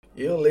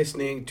You're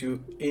listening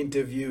to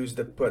Interviews,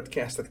 the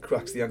podcast that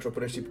cracks the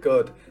entrepreneurship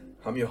code.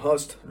 I'm your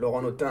host,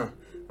 Laurent Autin.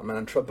 I'm an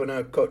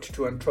entrepreneur, coach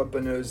to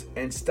entrepreneurs,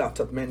 and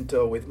startup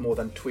mentor with more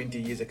than 20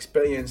 years'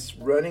 experience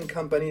running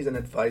companies and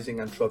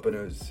advising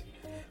entrepreneurs.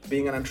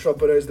 Being an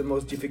entrepreneur is the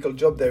most difficult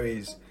job there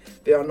is.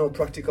 There are no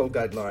practical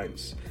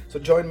guidelines. So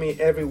join me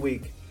every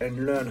week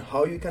and learn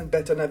how you can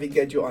better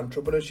navigate your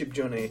entrepreneurship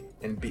journey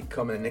and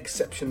become an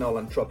exceptional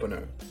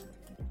entrepreneur.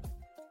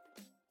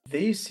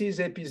 This is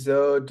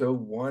episode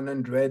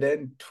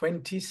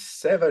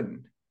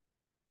 127.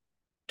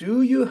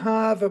 Do you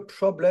have a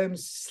problem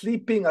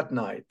sleeping at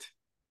night?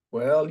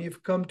 Well,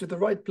 you've come to the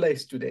right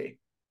place today.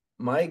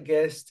 My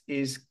guest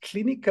is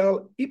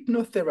clinical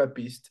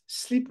hypnotherapist,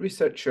 sleep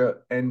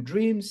researcher, and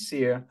dream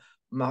seer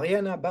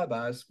Mariana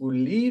Babas, who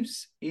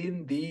lives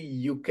in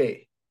the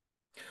UK.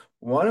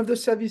 One of the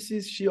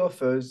services she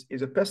offers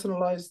is a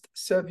personalized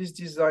service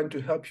designed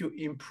to help you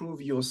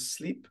improve your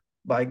sleep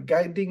by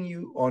guiding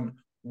you on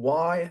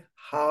why,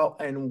 how,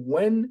 and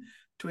when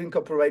to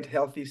incorporate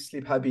healthy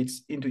sleep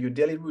habits into your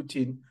daily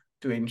routine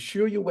to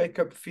ensure you wake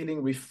up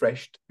feeling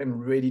refreshed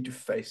and ready to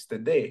face the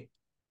day.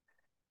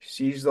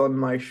 She's on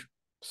my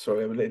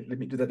sorry, let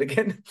me do that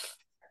again.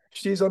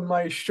 She's on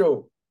my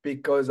show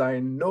because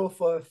I know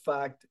for a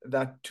fact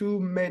that too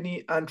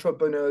many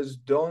entrepreneurs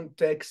don't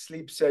take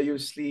sleep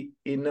seriously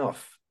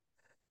enough.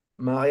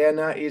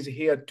 Mariana is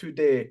here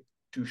today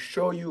to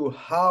show you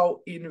how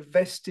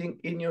investing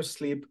in your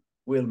sleep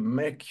will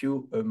make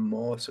you a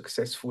more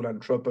successful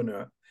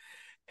entrepreneur.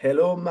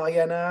 Hello,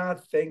 Mariana.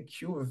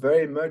 Thank you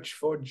very much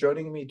for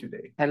joining me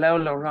today. Hello,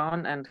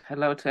 Laurent, and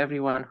hello to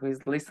everyone who is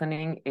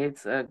listening.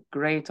 It's a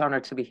great honor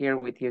to be here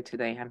with you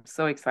today. I'm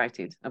so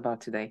excited about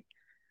today.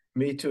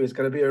 Me too. It's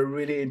going to be a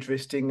really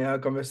interesting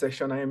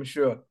conversation, I am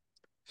sure.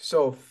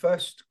 So,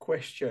 first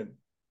question,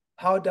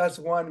 how does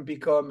one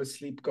become a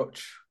sleep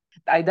coach?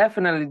 I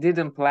definitely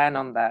didn't plan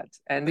on that.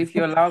 And if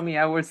you allow me,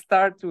 I will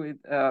start with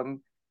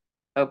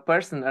a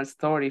personal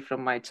story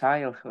from my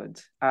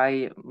childhood.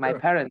 My Sure.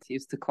 parents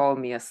used to call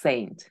me a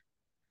saint,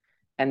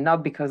 and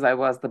not because I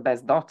was the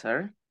best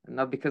daughter,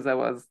 not because I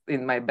was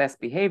in my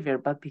best behavior,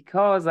 but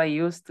because I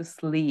used to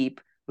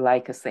sleep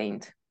like a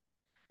saint.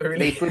 They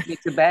Really? put me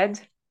to bed.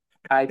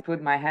 I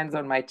put my hands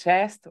on my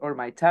chest or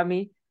my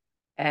tummy,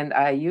 and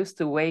I used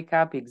to wake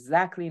up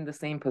exactly in the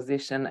same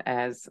position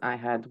as I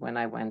had when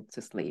I went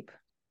to sleep.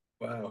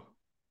 Wow.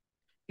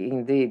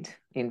 Indeed,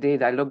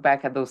 indeed. I look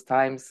back at those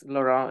times,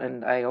 Laurent,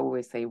 and I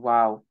always say,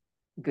 wow,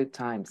 good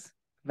times,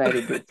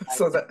 very good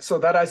times. So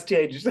that has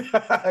changed,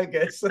 I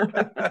guess.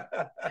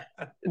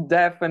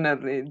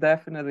 Definitely,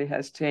 definitely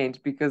has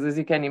changed because as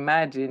you can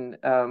imagine,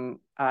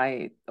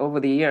 I over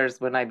the years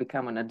when I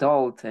become an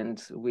adult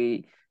and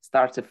we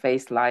start to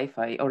face life,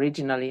 I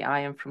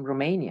am from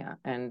Romania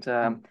and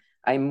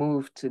I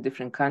moved to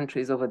different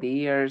countries over the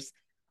years.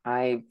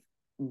 I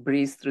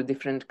breezed through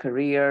different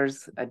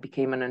careers. I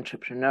became an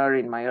entrepreneur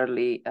in my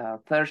early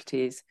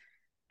 30s,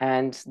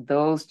 and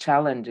those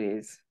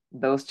challenges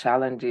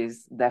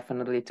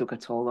definitely took a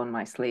toll on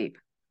my sleep.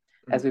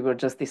 As we were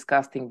just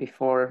discussing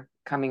before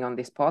coming on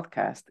this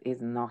podcast,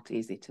 is not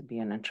easy to be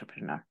an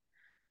entrepreneur, No,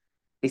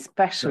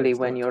 especially it's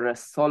when not. you're a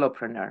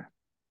solopreneur,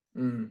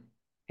 Mm.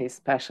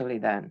 especially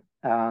then.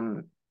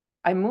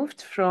 I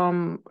moved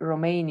from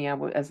Romania,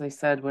 as I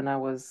said, when I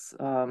was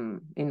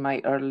in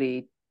my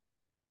early,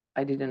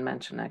 I didn't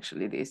mention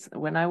actually this.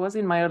 When I was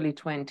in my early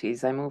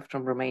 20s, I moved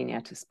from Romania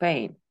to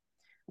Spain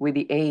with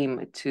the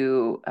aim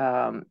to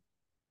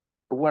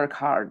work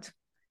hard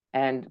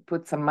and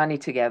put some money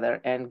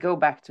together and go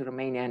back to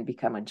Romania and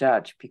become a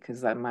judge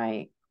because at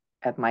my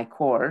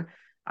core,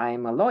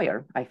 I'm a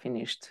lawyer. I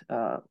finished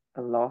a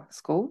law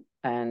school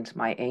and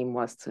my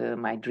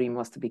dream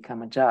was to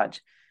become a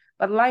judge.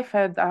 But life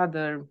had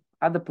other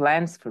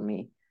plans for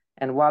me.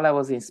 And while I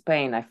was in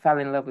Spain, I fell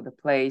in love with the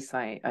place.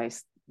 I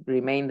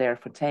remained there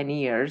for 10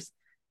 years.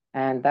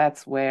 And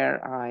that's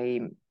where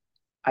I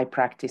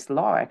practiced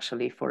law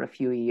actually for a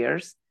few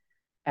years,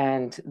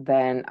 and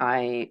then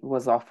I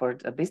was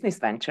offered a business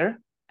venture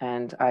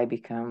and I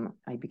became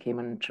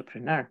an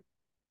entrepreneur.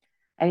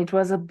 And it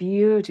was a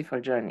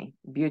beautiful journey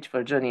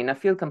in a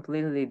field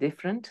completely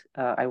different.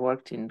 I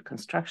worked in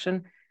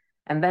construction,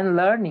 and then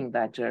learning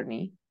that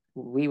journey,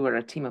 we were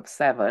a team of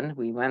 7.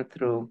 We went Mm.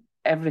 through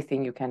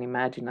everything you can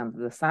imagine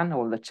under the sun,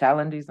 all the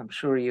challenges. I'm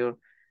sure Yeah,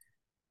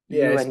 you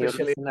and your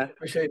listener.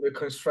 especially in the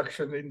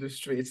construction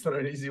industry, it's not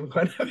an easy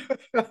one.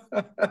 As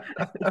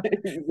a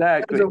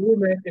Exactly.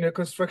 woman in a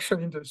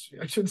construction industry,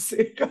 I should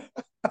say.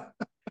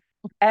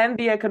 And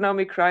the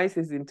economic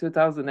crisis in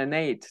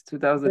 2008,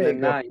 There you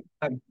go. 2009.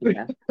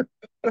 Yeah.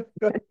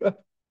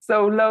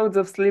 So loads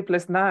of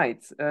sleepless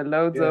nights,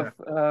 loads of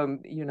Yeah.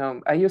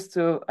 I used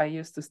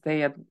to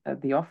stay at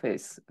the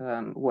office,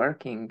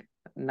 working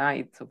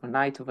overnight,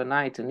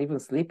 and even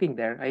sleeping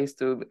there. I used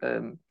to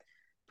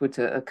put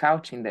a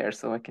couch in there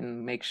so I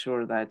can make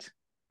sure that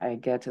I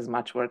get as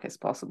much work as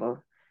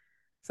possible.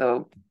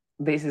 So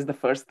this is the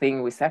first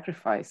thing we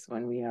sacrifice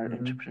when we are Mhm.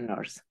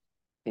 entrepreneurs,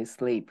 is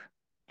sleep.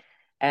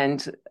 And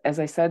as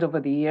I said, over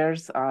the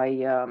years,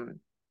 I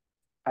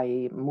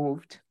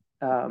moved.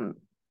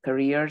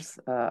 careers.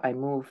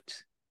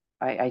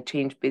 I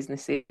changed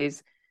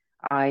businesses.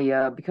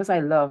 Because I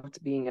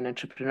loved being an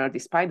entrepreneur,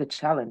 despite the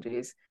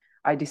challenges,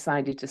 I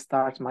decided to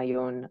start my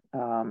own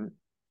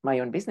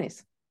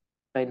business.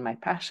 And my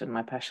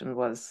passion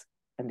was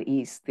and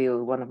is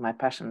still one of my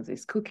passions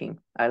is cooking.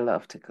 I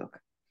love to cook.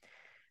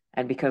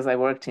 And because I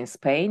worked in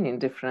Spain in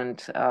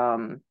different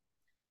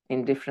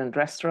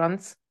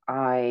restaurants,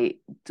 I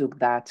took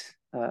that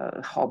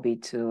hobby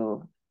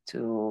to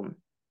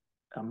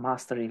a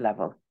mastery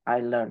level.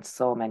 I learned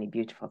so many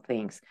beautiful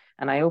things,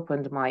 and I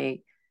opened my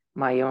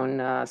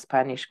own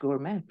Spanish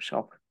gourmet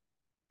shop,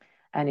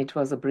 and it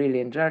was a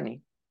brilliant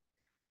journey.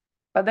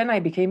 But then I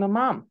became a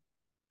mom,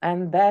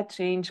 and that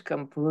changed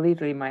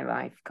completely my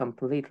life.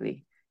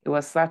 Completely, it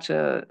was such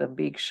a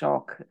big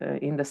shock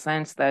in the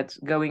sense that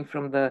going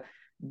from the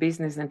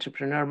business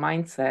entrepreneur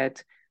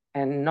mindset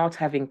and not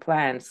having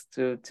plans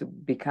to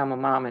become a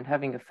mom and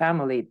having a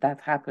family,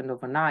 that happened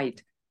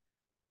overnight.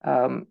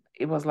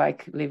 It was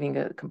like living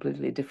a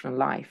completely different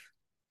life.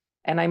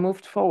 And I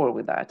moved forward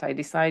with that. I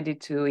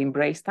decided to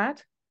embrace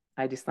that.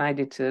 I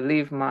decided to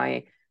leave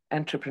my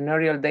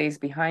entrepreneurial days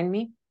behind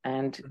me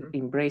and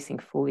embracing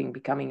fully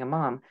becoming a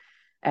mom.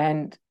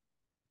 And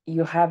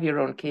you have your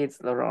own kids,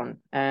 Laurent,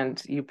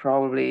 and you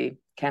probably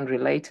can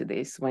relate to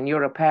this. When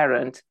you're a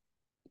parent,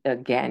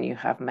 again, you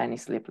have many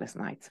sleepless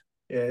nights.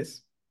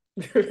 Yes.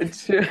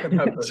 Can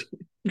happen.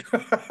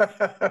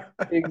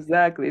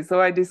 Exactly.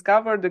 So I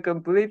discovered a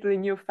completely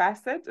new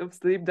facet of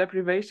sleep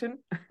deprivation.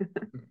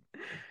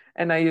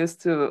 And I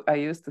used to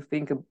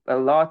think a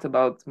lot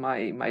about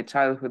my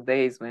childhood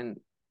days when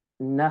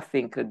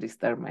nothing could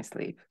disturb my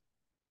sleep.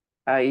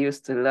 I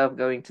used to love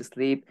going to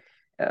sleep.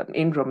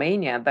 In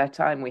Romania, at that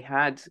time, we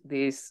had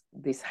this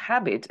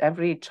habit.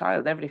 Every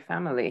child, every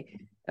family,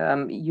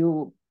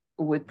 you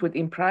would put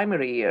in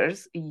primary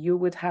years, you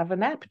would have a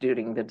nap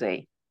during the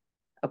day,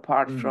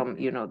 apart from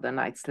the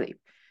night sleep.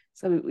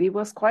 So it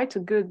was quite a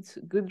good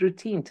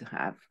routine to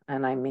have,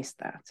 and I missed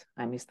that.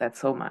 I missed that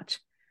so much.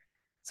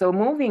 So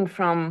moving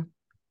from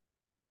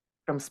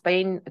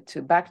Spain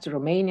to back to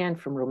Romania, and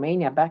from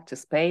Romania back to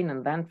Spain,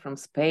 and then from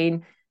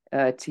Spain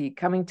to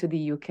coming to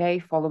the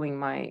UK, following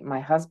my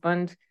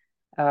husband,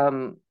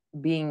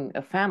 being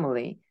a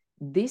family.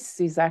 This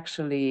is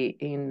actually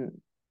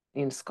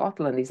in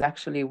Scotland is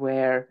actually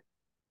where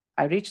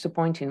I reached a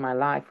point in my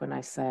life when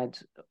I said,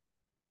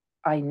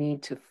 I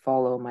need to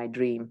follow my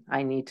dream.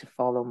 I need to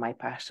follow my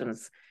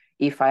passions.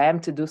 If I am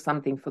to do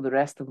something for the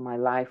rest of my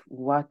life,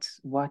 what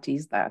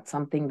is that?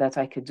 Something that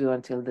I could do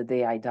until the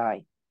day I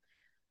die.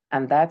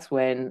 And that's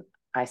when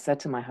I said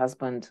to my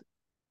husband,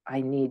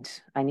 I need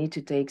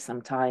to take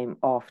some time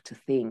off to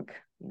think,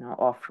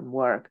 off from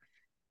work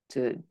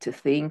to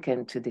think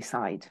and to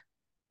decide.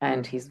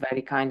 And he's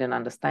very kind and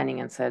understanding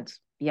and said,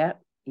 yeah,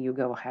 you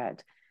go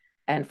ahead.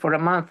 And for a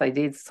month, I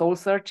did soul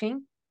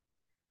searching.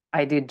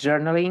 I did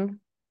journaling,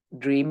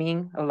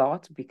 dreaming a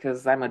lot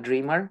because I'm a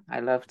dreamer. I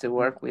love to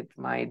work with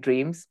my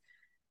dreams.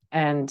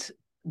 And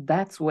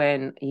that's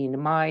when in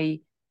my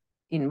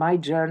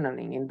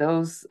journaling, in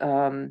those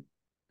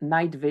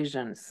night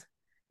visions,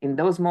 in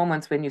those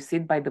moments when you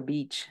sit by the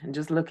beach and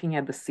just looking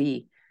at the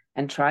sea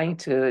and trying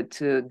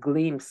to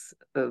glimpse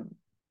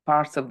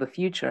parts of the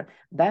future,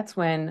 that's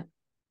when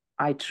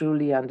I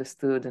truly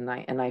understood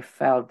and I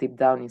felt deep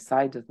down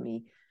inside of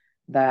me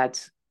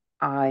that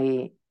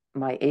my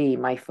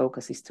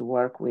focus is to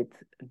work with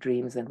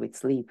dreams and with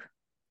sleep.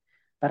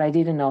 But I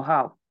didn't know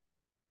how.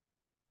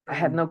 I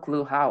had no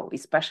clue how,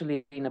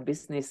 especially in a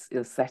business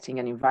setting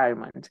and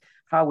environment.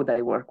 How would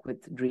I work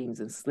with dreams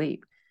and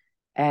sleep?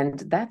 And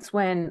that's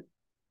when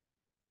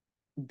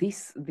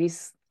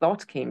this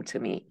thought came to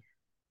me: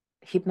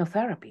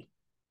 hypnotherapy.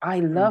 I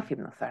love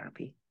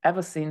hypnotherapy.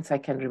 Ever since I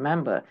can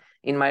remember,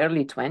 in my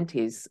early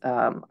 20s,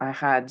 I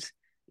had,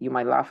 you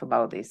might laugh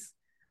about this,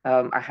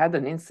 I had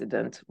an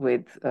incident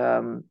with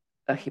a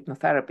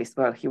hypnotherapist.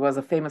 Well, he was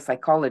a famous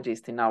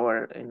psychologist in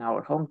our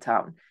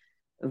hometown,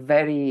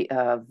 very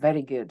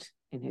good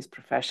in his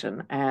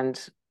profession. And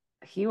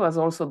he was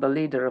also the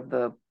leader of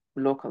the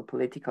local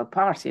political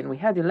party. And we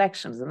had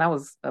elections, and I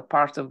was a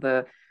part of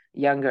the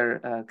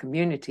younger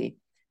community.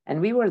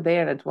 And we were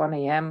there at 1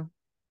 a.m.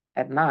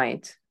 at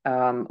night,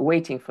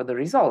 waiting for the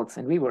results.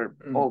 And we were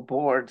all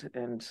bored.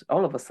 And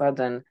all of a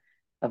sudden,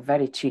 a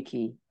very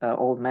cheeky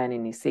old man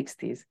in his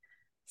 60s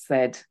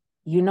said,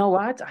 you know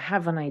what? I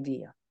have an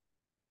idea.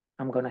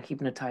 I'm going to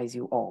hypnotize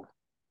you all.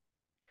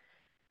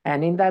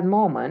 And in that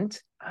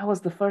moment, I was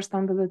the first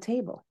under the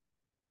table,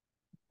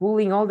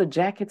 pulling all the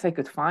jackets I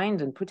could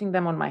find and putting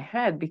them on my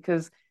head,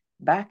 because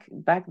back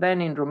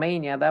then in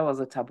Romania, that was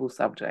a taboo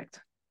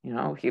subject.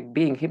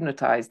 Being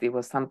hypnotized, it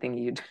was something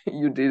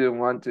you didn't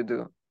want to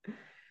do.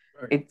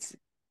 Right.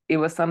 It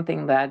was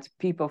something that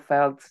people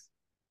felt,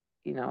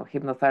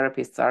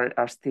 hypnotherapists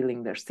are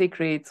stealing their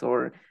secrets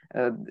or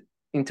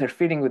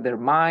interfering with their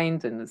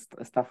mind and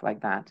stuff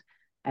like that.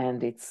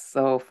 And it's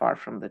so far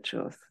from the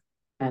truth.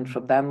 And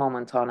from that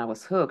moment on, I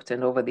was hooked.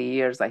 And over the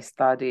years, I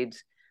studied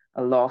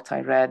a lot.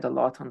 I read a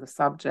lot on the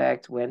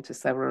subject, went to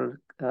several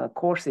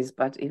courses,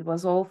 but it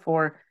was all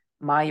for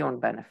my own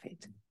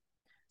benefit.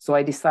 So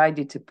I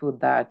decided to put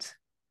that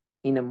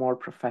in a more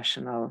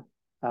professional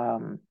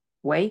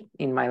way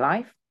in my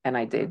life, and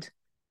I did.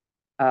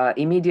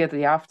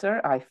 Immediately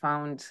after, I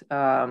found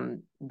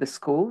the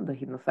school, the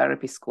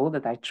hypnotherapy school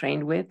that I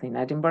trained with in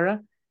Edinburgh.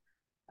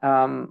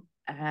 And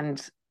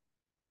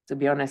to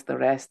be honest, the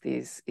rest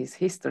is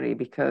history,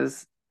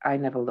 because I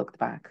never looked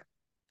back.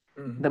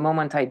 The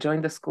moment I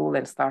joined the school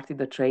and started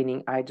the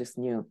training, I just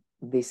knew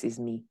this is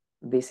me.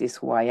 This is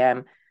who I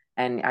am.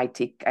 And I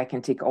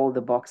can tick all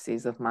the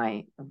boxes of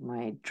my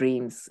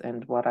dreams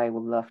and what I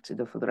would love to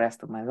do for the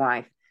rest of my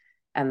life.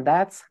 And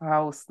that's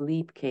how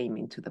sleep came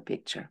into the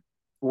picture.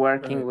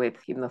 Working with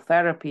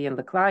hypnotherapy and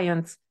the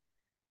clients,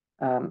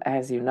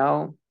 as you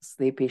know,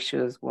 sleep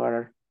issues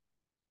were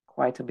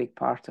quite a big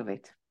part of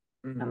it.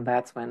 And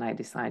that's when I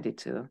decided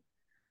to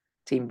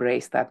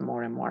embrace that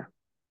more and more.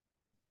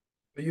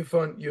 You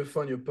found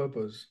your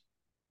purpose.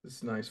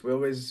 It's nice. We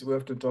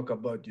have to talk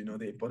about, you know,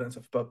 the importance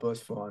of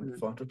purpose for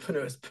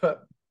entrepreneurs,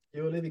 but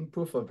you're living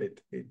proof of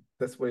it.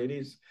 That's what it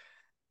is.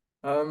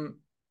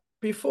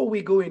 Before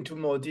we go into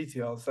more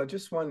details, I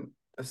just want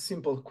a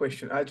simple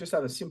question. I just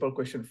have a simple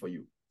question for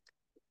you.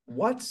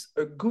 What's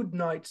a good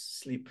night's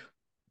sleep?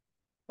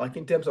 Like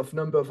in terms of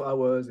number of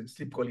hours and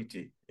sleep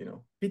quality, you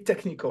know, be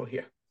technical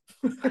here.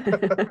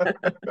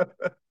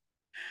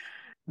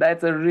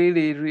 That's a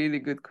really, really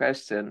good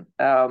question.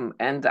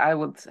 And I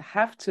would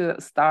have to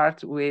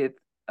start with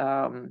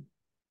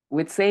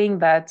saying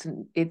that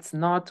it's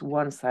not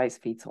one size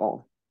fits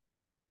all.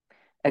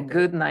 A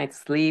good night's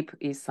sleep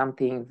is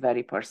something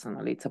very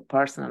personal. It's a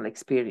personal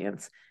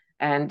experience.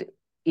 And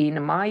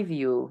in my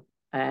view,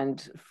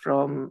 and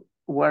from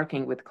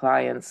working with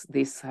clients,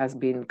 this has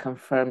been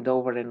confirmed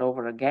over and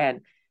over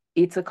again.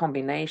 It's a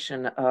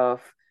combination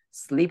of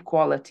sleep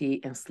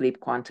quality and sleep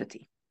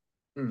quantity.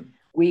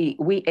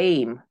 We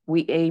aim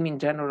in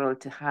general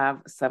to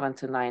have 7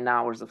 to 9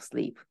 hours of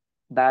sleep.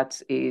 That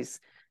is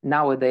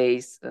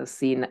nowadays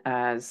seen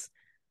as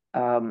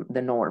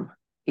the norm.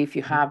 If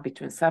you have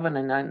between 7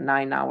 and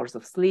 9 hours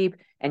of sleep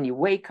and you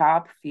wake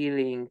up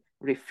feeling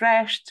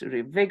refreshed,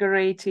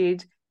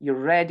 revigorated, you're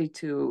ready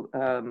to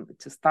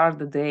start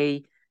the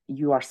day,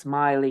 you are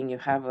smiling, you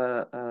have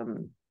a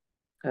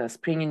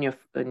spring in your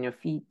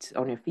feet,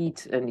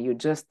 and you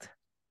just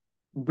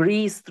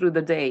breeze through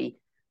the day,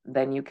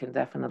 then you can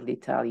definitely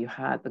tell you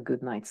had a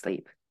good night's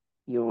sleep.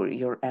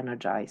 You're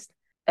energized.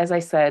 As I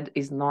said,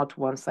 is not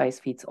one size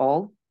fits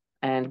all.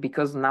 And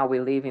because now we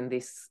live in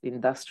this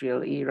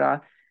industrial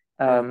era,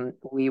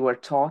 we were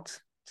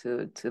taught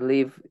to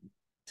live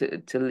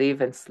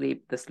and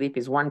sleep. The sleep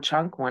is one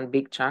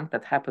big chunk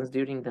that happens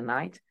during the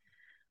night.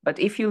 But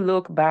if you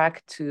look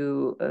back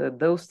to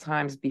those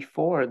times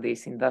before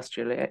this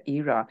industrial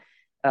era,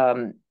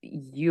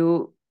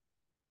 you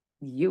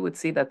would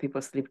see that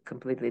people sleep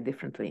completely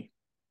differently.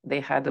 They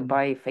had a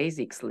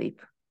biphasic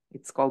sleep.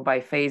 It's called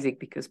biphasic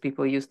because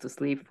people used to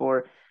sleep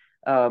for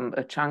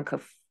a chunk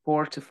of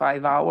 4 to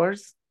 5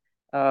 hours.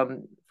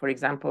 For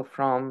example,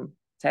 from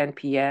 10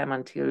 p.m.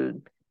 until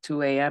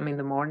 2 a.m. in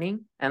the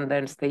morning, and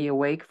then stay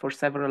awake for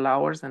several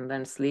hours and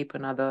then sleep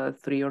another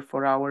 3 or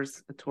 4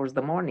 hours towards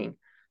the morning.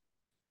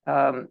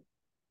 There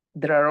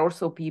are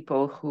also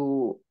people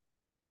who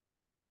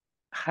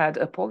had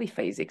a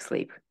polyphasic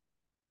sleep,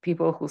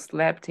 people who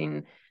slept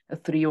in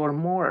 3 or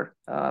more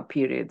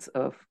periods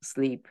of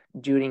sleep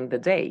during the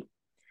day.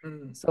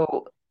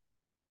 So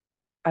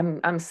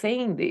I'm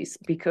saying this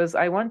because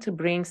I want to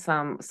bring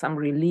some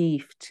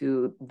relief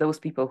to those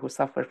people who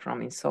suffer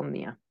from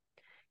insomnia.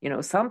 You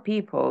know, some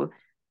people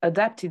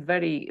adapted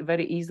very,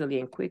 very easily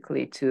and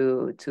quickly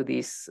to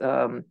this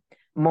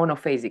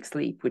monophasic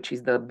sleep, which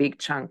is the big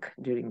chunk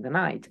during the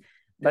night.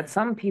 But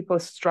some people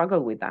struggle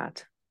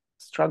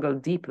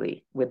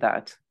deeply with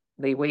that.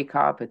 They wake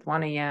up at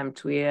 1 a.m.,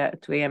 2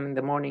 a.m. in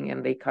the morning,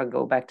 and they can't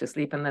go back to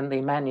sleep. And then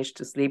they manage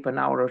to sleep an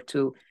hour or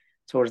two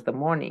towards the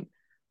morning.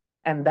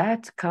 And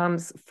that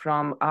comes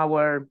from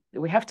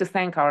we have to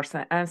thank our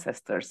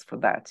ancestors for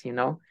that, you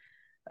know,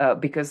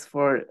 because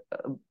for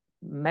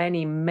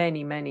many,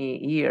 many,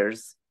 many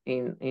years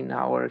in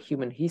our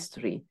human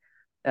history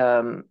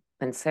and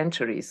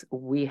centuries,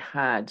 we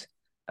had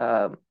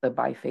a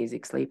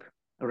biphasic sleep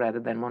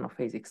rather than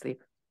monophasic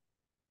sleep.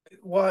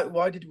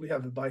 Why did we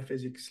have a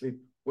biphasic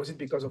sleep? Was it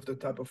because of the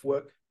type of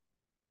work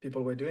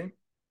people were doing?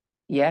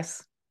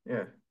 Yes.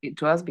 Yeah.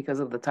 It was because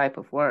of the type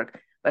of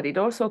work, but it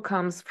also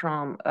comes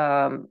from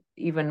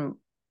even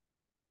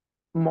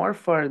more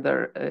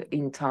further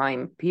in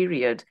time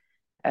period,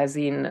 as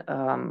in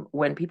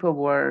when people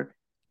were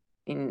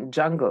in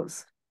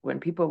jungles, when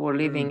people were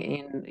living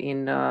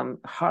in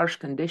harsh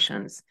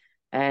conditions,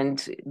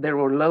 and there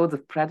were loads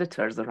of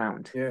predators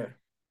around. Yeah.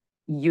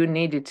 You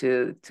needed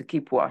to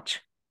keep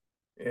watch.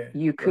 Yeah.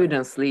 You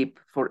couldn't sleep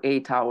for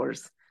 8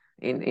 hours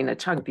in a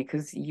chunk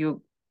because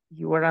you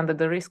were under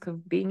the risk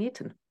of being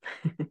eaten.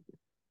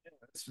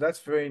 That's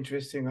very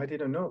interesting. I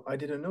didn't know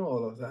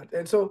all of that.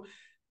 And so,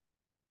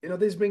 you know,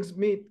 this brings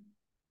me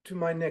to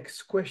my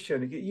next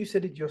question. You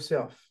said it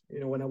yourself.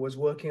 You know, when I was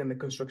working in the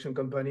construction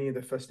company,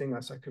 the first thing I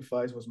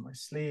sacrificed was my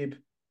sleep.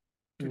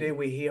 Today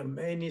we hear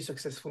many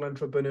successful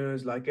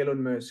entrepreneurs like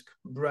Elon Musk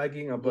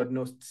bragging Yeah. about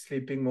not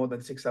sleeping more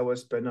than 6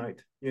 hours per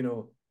night,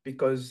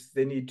 because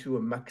they need to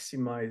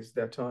maximize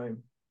their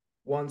time.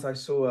 Once I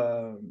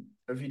saw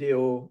a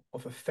video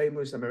of a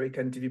famous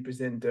American TV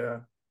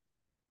presenter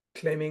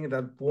claiming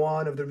that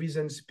one of the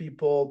reasons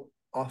people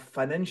are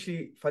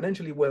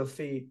financially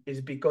wealthy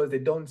is because they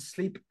don't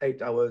sleep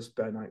 8 hours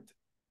per night.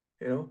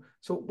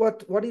 So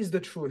what is the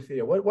truth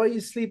here? Why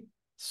is sleep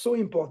so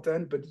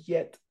important but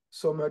yet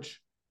so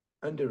much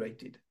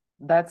underrated?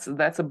 That's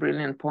a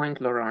brilliant point,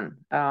 Laurent.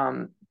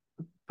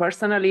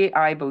 Personally,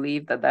 I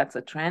believe that that's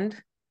a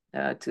trend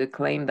to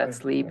claim that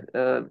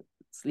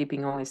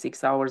sleeping only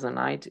 6 hours a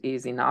night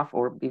is enough,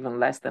 or even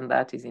less than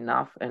that is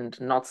enough, and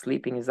not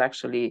sleeping is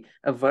actually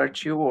a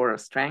virtue or a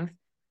strength.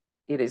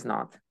 It is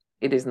not.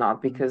 It is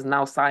not, because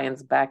now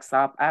science backs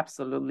up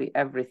absolutely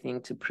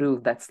everything to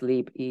prove that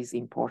sleep is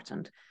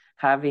important.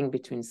 Having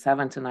between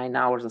 7 to 9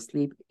 hours of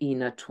sleep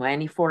in a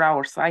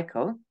 24-hour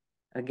cycle,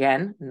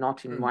 again,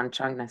 not in one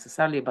chunk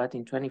necessarily, but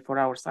in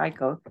 24-hour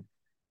cycle,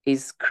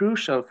 is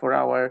crucial for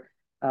our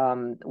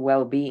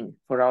well-being,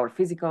 for our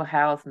physical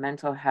health,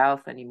 mental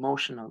health, and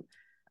emotional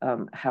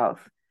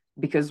health.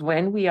 Because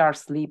when we are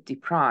sleep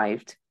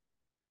deprived,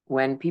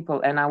 when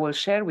people, and I will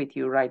share with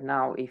you right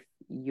now, if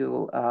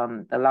you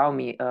allow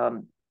me,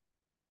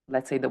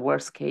 let's say the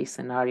worst case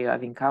scenario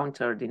I've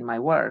encountered in my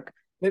work.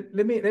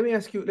 Let me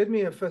ask you, let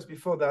me first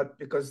before that,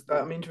 because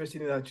I'm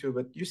interested in that too,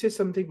 but you said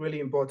something really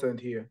important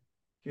here.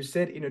 You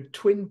said in a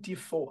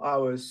 24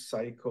 hours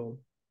cycle,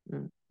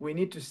 we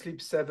need to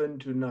sleep 7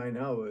 to 9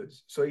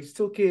 hours. So it's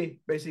okay,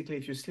 basically,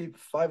 if you sleep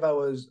 5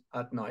 hours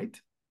at night,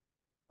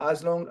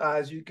 as long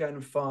as you can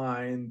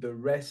find the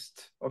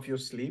rest of your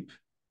sleep,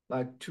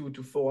 like 2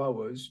 to 4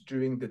 hours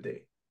during the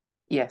day.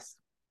 Yes.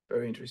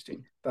 Very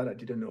interesting. That I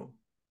didn't know.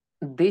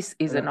 This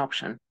is an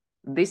option.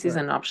 This is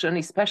an option,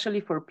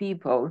 especially for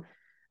people,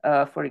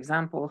 for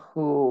example,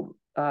 who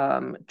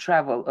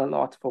travel a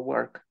lot for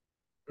work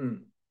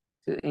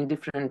in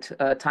different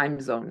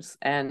time zones,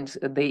 and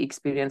they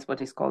experience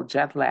what is called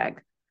jet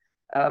lag.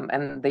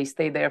 And they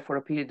stay there for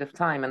a period of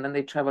time, and then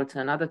they travel to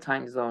another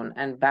time zone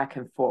and back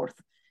and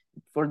forth.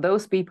 For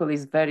those people,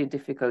 it's very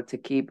difficult to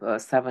keep a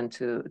 7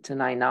 to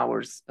 9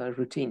 hours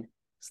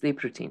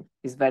sleep routine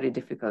is very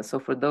difficult. So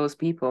for those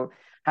people,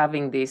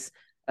 having this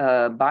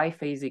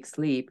biphasic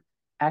sleep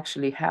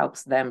actually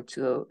helps them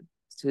to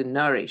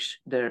nourish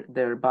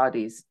their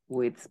bodies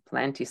with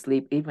plenty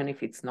sleep, even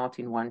if it's not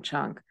in one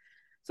chunk.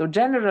 So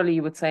generally,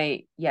 you would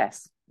say,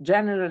 yes,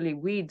 generally,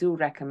 we do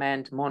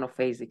recommend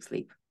monophasic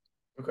sleep.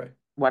 Okay.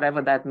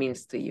 Whatever that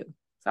means to you.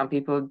 Some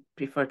people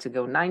prefer to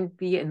go 9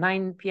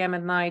 p.m.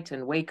 at night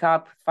and wake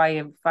up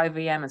 5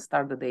 a.m. and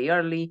start the day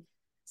early.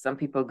 Some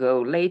people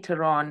go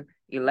later on,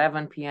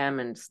 11 p.m.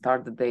 and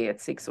start the day at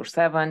 6 or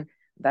 7.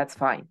 That's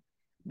fine.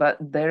 But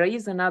there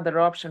is another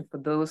option for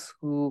those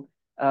who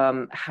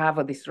have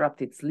a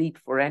disrupted sleep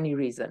for any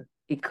reason.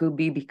 It could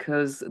be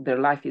because their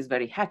life is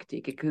very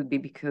hectic. It could be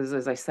because,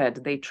 as I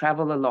said, they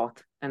travel a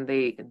lot and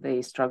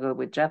they struggle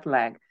with jet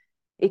lag.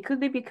 It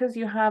could be because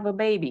you have a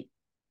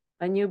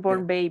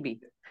newborn baby,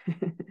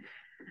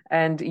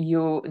 and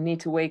you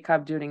need to wake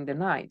up during the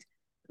night.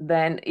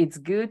 Then it's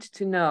good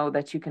to know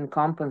that you can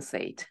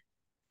compensate.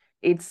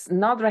 It's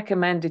not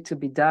recommended to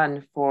be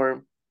done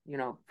for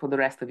the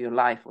rest of your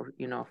life, or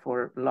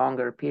for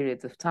longer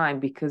periods of time,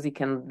 because it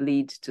can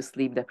lead to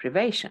sleep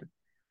deprivation.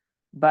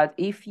 But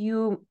if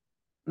you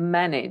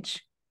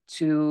manage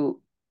to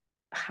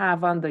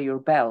have under your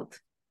belt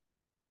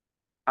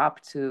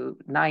up to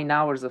 9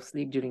 hours of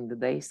sleep during the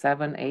day,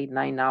 7, 8,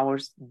 9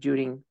 hours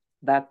during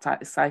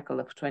that cycle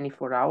of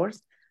 24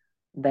 hours,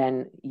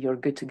 then you're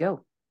good to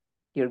go.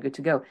 You're good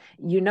to go.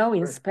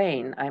 In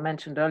Spain, I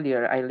mentioned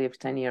earlier, I lived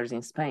 10 years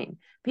in Spain.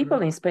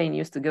 People in Spain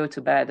used to go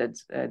to bed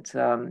at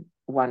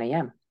 1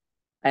 a.m.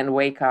 and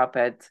wake up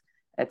at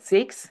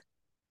 6.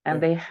 And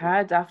they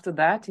had, after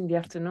that, in the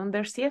afternoon,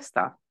 their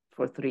siesta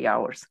for 3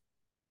 hours.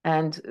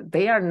 And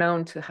they are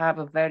known to have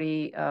a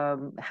very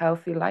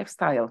healthy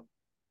lifestyle.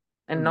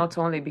 And not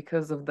only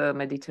because of the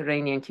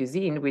Mediterranean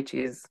cuisine, which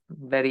is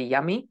very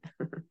yummy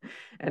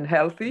and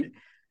healthy,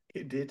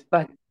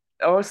 but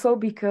also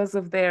because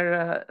of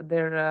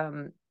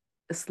their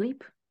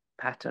sleep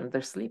pattern,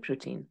 their sleep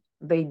routine.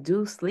 They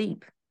do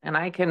sleep, and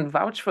I can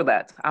vouch for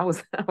that. I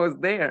was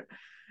there,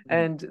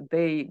 and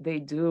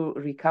they do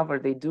recover.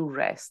 They do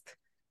rest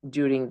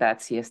during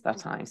that siesta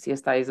time.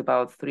 Siesta is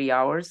about 3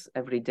 hours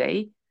every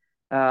day,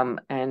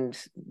 and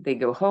they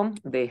go home.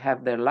 They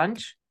have their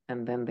lunch,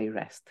 and then they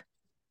rest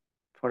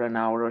for an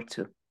hour or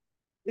two.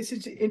 This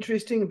is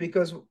interesting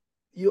because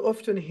you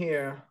often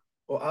hear,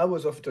 or I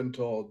was often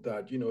told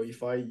that,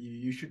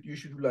 you should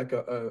do like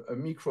a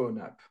micro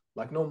nap,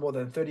 like no more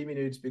than 30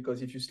 minutes,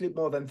 because if you sleep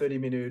more than 30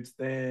 minutes,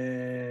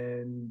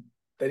 then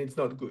it's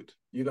not good.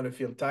 You're gonna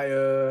feel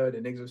tired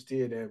and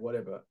exhausted and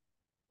whatever.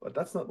 But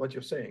that's not what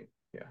you're saying.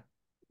 Yeah.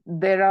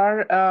 There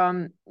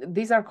are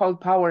these are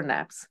called power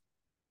naps.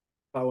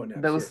 Power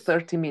naps, Those yes.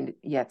 30 minutes,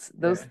 yes,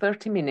 those Yeah.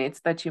 30 minutes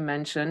that you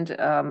mentioned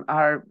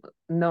are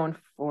known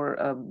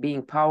for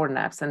being power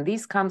naps. And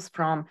this comes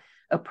from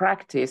a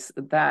practice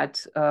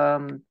that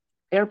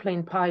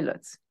airplane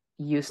pilots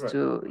Right.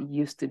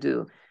 used to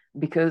do,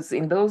 because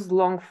in those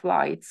long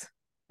flights,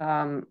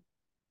 um,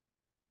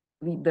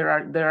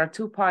 there are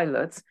two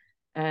pilots,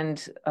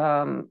 and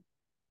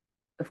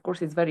of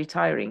course it's very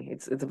tiring.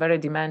 It's a very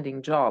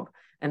demanding job,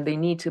 and they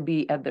need to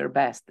be at their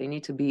best. They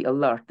need to be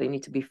alert. They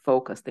need to be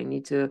focused. They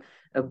need to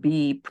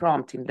be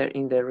prompt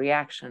in their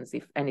reactions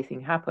if anything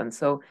happens.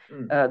 So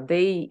Mm.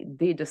 they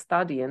did a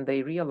study, and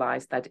they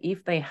realized that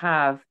if they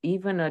have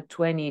even a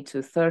 20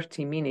 to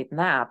 30-minute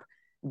nap,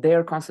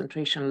 their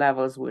concentration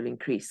levels will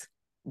increase.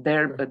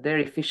 Okay. Their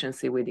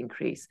efficiency will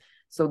increase.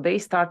 So they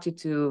started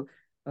to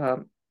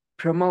um,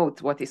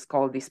 promote what is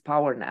called this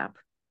power nap.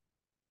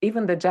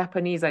 Even the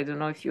Japanese, I don't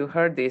know if you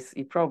heard this,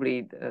 you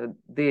probably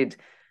did.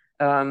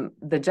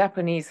 The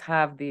Japanese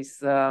have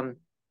this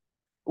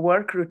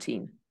work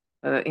routine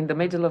in the Mm.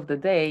 middle of the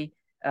day.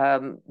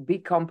 Some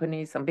big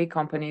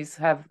companies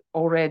have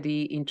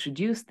already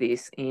introduced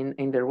this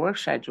in their work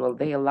schedule.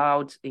 They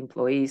allowed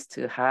employees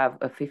to have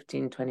a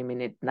 15-20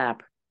 minute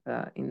nap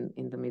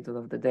in the middle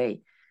of the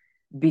day,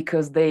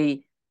 because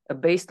they,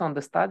 based on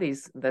the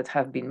studies that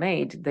have been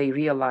made, they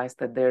realized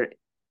that their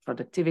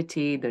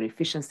productivity, their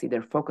efficiency,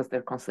 their focus,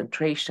 their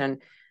concentration,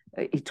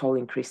 it all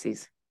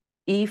increases.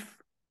 If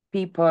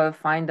people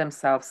find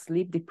themselves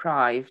sleep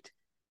deprived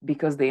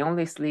because they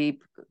only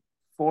sleep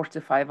 4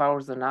 to 5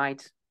 hours a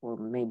night, or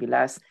maybe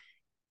less,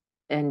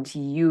 and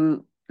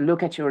you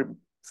look at your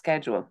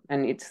schedule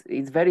and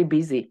it's very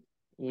busy,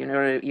 you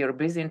know, you're a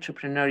busy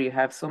entrepreneur, you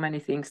have so many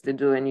things to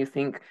do, and you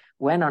think,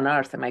 when on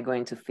earth am I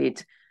going to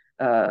fit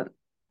uh,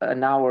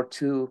 an hour,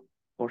 2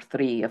 or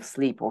 3 of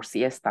sleep or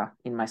siesta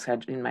in my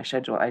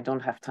schedule? I don't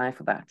have time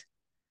for that.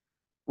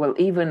 Well,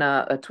 even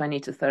a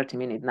 20 to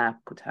 30-minute nap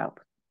could help,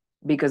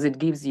 because it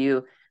gives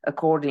you,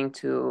 according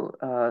to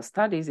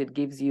studies, it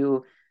gives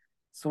you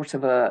sort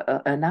of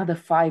another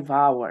 5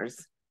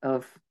 hours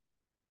of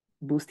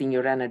boosting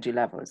your energy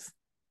levels.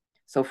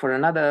 So for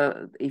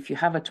another, if you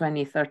have a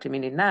 20,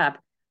 30-minute nap,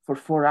 for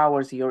 4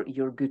 hours,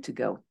 you're good to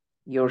go.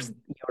 Mm.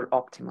 You're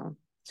optimal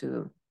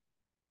to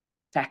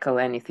tackle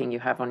anything you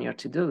have on your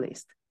to-do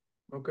list.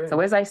 Okay. So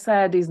as I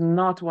said, is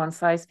not one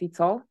size fits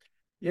all.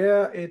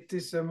 Yeah, it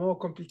is more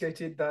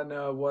complicated than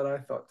what I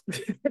thought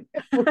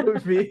it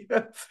would be.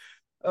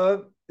 Uh,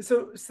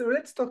 so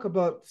let's talk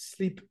about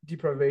sleep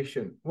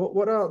deprivation.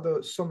 What are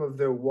the some of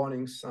the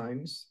warning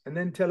signs, and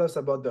then tell us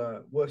about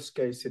the worst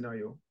case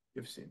scenario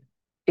you've seen.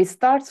 It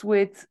starts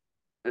with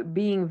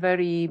being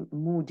very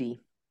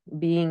moody,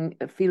 being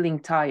feeling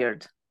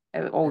tired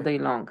all Okay.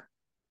 day long.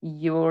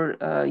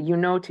 You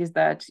notice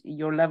that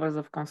your levels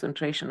of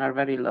concentration are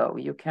very low.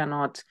 You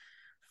cannot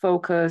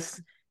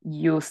focus.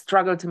 You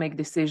struggle to make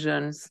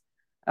decisions.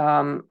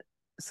 Um,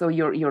 so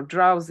you're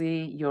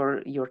drowsy.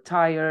 You're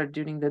tired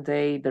during the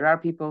day. There are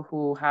people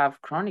who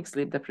have chronic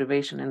sleep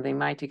deprivation, and they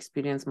might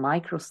experience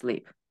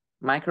microsleep.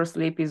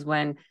 Microsleep is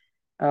when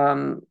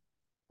um,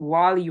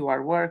 while you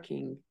are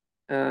working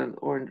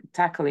or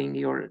tackling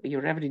your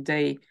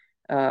everyday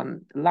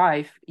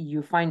life,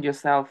 you find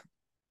yourself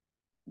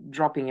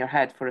dropping your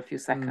head for a few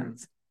Mm.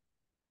 seconds.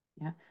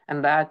 Yeah,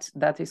 and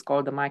that is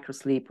called a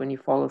microsleep, when you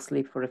fall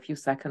asleep for a few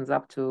seconds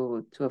up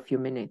to a few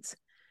minutes,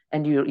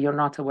 and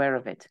you're not aware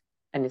of it,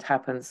 and it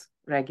happens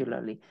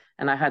regularly.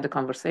 And I had a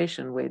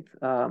conversation with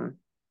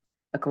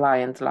a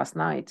client last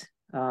night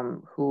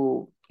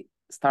who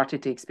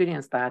started to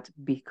experience that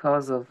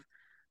because of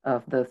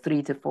the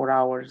 3 to 4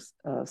 hours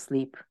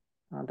sleep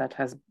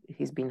that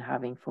he's been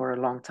having for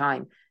a long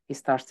time. He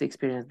starts to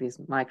experience these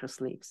micro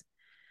sleeps.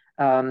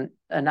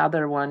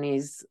 Another one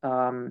is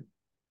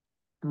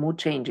mood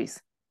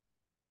changes.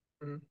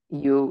 Mm.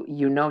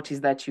 You notice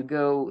that you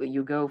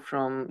go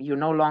from, you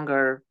no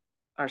longer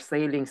are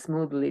sailing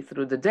smoothly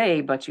through the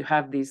day, but you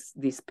have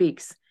these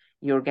peaks.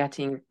 You're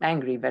getting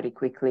angry very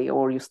quickly,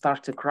 or you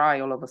start to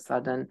cry all of a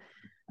sudden.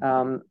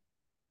 Um,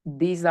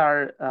 these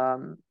are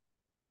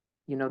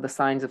the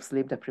signs of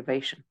sleep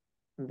deprivation.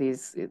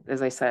 These,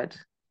 as I said,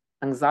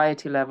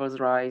 anxiety levels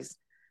rise.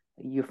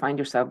 You find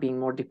yourself being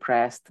more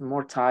depressed,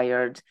 more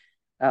tired,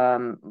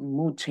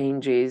 mood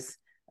changes.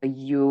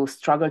 You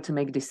struggle to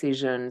make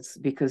decisions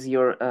because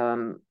you're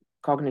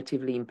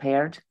cognitively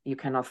impaired. You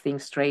cannot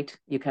think straight.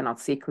 You cannot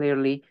see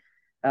clearly.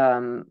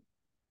 Um,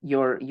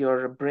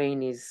 your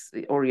brain is,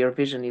 or your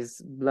vision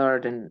is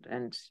blurred,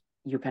 and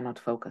you cannot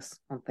focus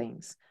on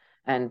things.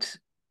 And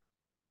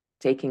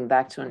taking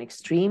that to an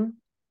extreme,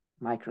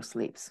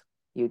 microsleeps.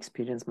 You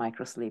experience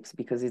microsleeps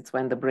because it's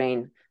when the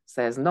brain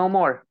says, no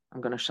more,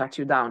 I'm going to shut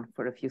you down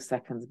for a few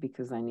seconds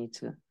because I need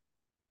to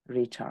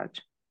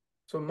recharge.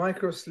 So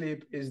micro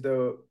sleep is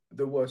the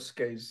worst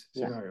case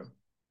Yeah, scenario,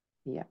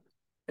 yeah,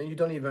 and you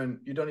don't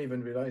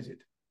even realize it.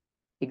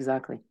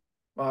 exactly.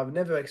 Well, I've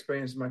never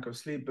experienced micro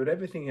sleep, but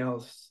everything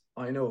else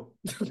I know.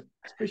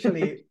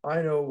 Especially,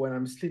 I know when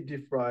I'm sleep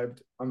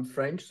deprived. I'm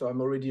French, so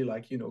I'm already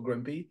like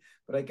grumpy,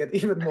 but I get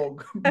even more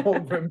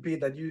more grumpy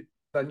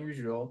than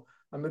usual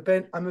I'm a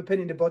pain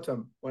in the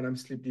bottom when I'm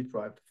sleep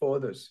deprived for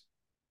others,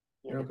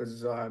 you know, Yeah.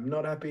 because I'm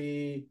not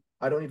happy.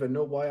 I don't even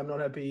know why I'm not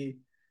happy.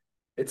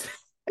 It's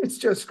it's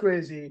just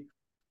crazy,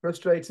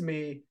 frustrates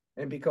me,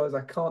 and because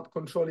I can't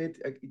control it,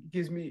 it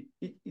gives me,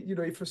 you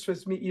know, it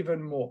frustrates me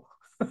even more.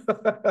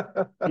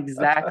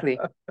 Exactly.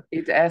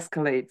 It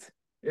escalates.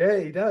 Yeah,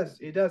 it does.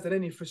 It does. And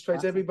then it frustrates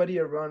Awesome. everybody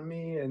around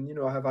me. And you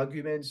know, I have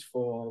arguments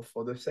for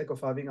the sake of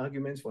having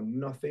arguments for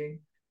nothing.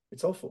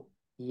 It's awful.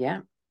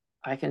 Yeah,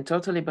 I can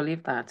totally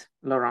believe that,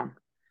 Laurent.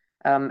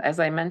 As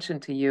I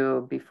mentioned to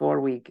you before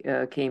we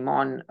came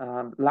on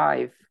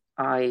live,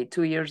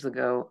 2 years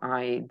ago,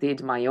 I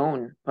did my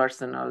own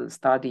personal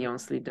study on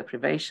sleep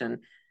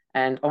deprivation.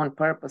 And on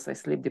purpose, I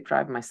sleep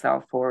deprived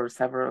myself for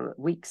several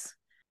weeks.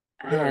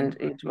 And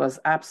Learn. it was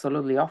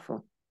absolutely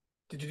awful.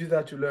 Did you do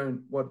that to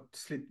learn what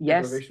sleep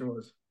Yes, deprivation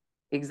was?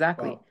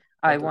 exactly. Wow.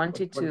 I What,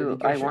 wanted what to, I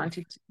dedication.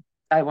 wanted to,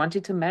 I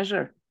wanted to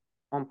measure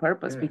on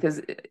purpose Yeah.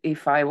 because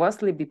if I was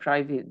sleep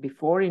deprived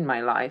before in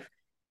my life,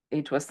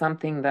 it was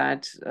something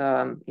that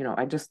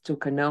I just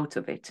took a note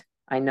of it.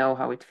 I know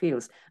how it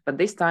feels, but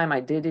this time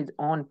I did it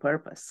on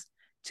purpose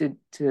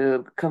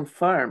to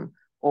confirm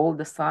all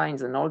the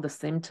signs and all the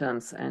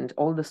symptoms and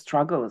all the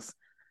struggles.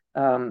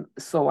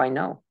 So I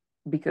know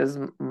because,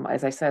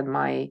 as I said,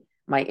 my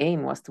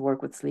aim was to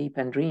work with sleep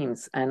and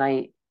dreams, and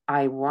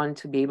I want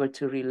to be able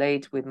to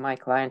relate with my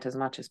client as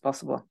much as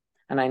possible.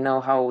 And I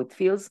know how it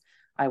feels.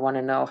 I want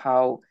to know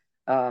how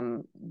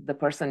the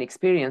person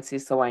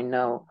experiences, so I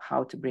know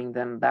how to bring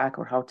them back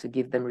or how to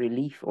give them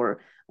relief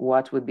or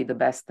what would be the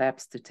best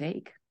steps to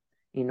take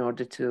in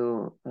order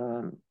to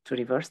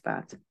reverse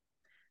that.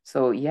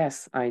 So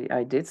yes,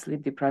 I did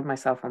sleep deprive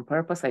myself on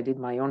purpose. I did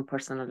my own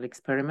personal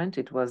experiment.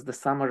 It was the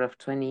summer of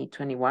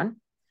 2021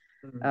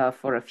 Mhm.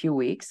 for a few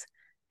weeks.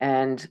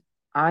 And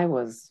I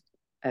was,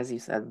 as you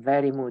said,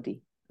 very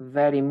moody,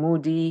 very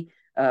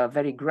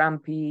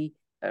grumpy.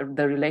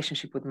 The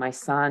relationship with my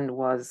son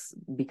was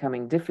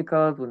becoming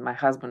difficult, with my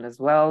husband as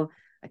well.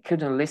 I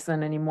couldn't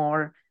listen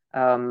anymore.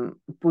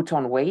 Put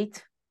on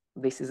weight.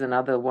 This is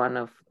another one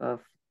of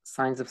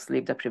signs of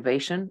sleep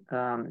deprivation.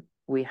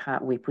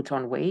 We put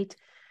on weight.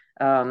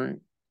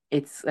 Um,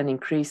 it's an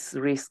increased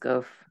risk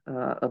of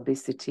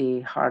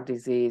obesity, heart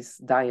disease,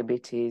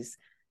 diabetes,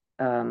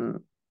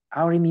 um,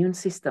 our immune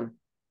system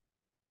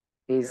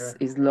Yeah.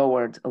 is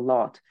lowered a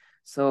lot.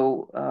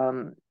 So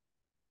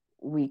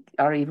we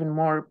are even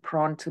more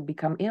prone to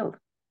become ill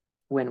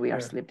when we are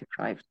Yeah. sleep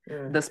deprived.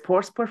 Yeah. The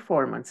sports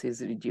performance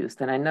is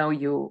reduced, and I know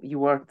you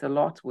worked a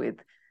lot with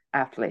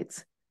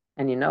athletes,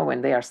 and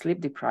when they are sleep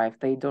deprived,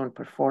 they don't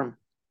perform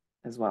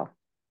as well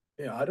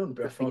Yeah. I don't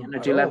because the perform at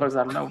energy levels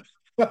all. are low.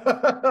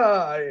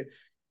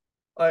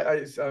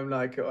 I'm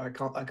like,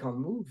 I can't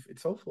move.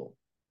 It's awful.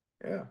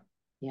 Yeah.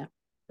 Yeah,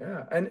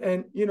 Yeah.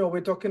 And you know,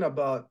 we're talking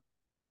about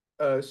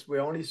us, we're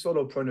only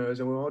solopreneurs,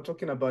 and we're all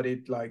talking about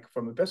it like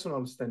from a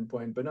personal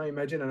standpoint. But now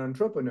imagine an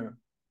entrepreneur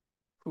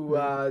who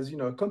mm. has, you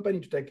know, a company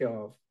to take care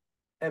of,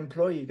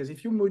 employee. Because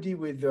if you're moody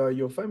with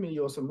your family,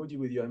 you're also moody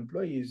with your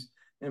employees.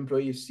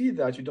 Employees see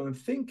that you don't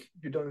think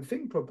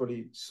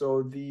properly.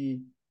 So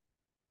the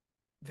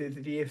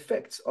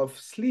effects of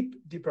sleep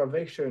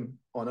deprivation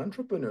on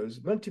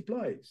entrepreneurs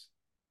multiplies.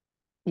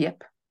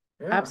 Yep,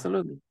 Yeah.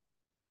 absolutely.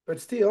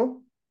 But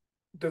still,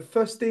 the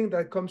first thing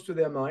that comes to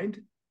their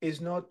mind is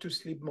not to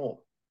sleep more.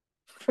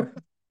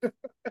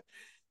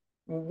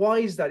 Why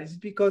is that? Is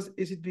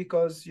it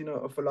because, you know,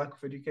 of a lack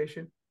of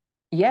education?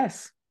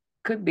 Yes,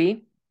 could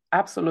be.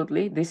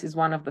 Absolutely. This is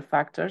one of the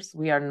factors.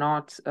 We are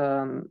not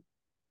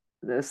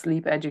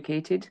sleep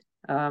educated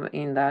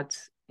in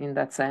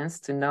that sense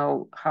to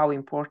know how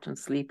important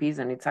sleep is,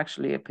 and it's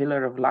actually a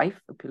pillar of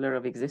life, a pillar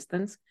of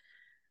existence,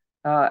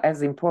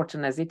 as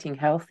important as eating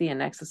healthy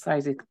and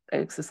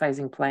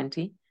exercising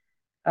plenty.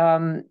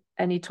 And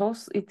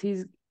it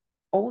is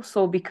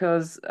also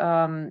because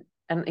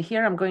and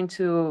here I'm going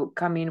to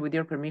come in with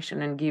your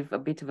permission and give a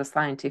bit of a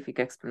scientific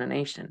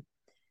explanation.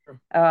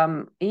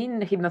 In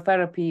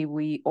hypnotherapy,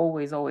 we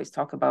always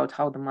talk about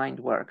how the mind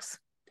works.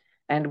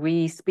 And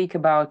we speak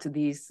about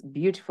these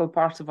beautiful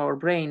parts of our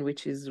brain,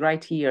 which is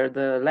right here,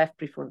 the left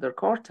prefrontal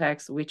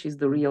cortex, which is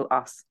the real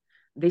us.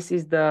 This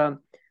is the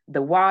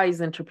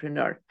wise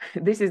entrepreneur.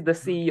 This is the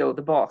CEO,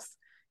 the boss,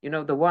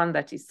 the one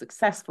that is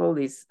successful,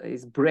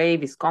 is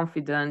brave, is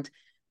confident,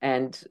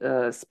 and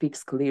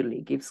speaks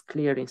clearly, gives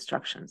clear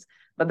instructions.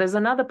 But there's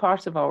another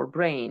part of our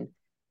brain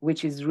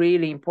which is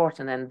really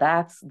important, and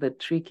that's the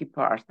tricky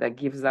part that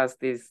gives us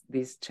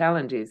these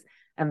challenges,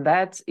 and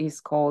that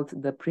is called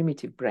the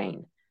primitive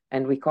brain,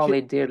 and we call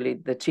it dearly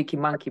the cheeky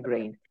monkey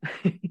brain.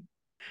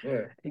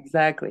 Yeah.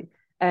 Exactly.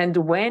 And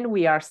when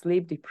we are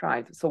sleep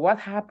deprived, so what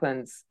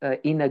happens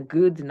in a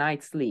good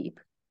night's sleep?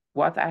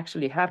 What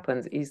actually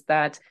happens is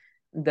that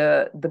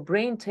the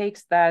brain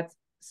takes that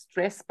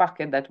stress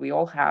bucket that we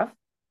all have,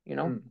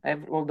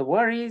 Mm. all the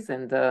worries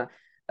and the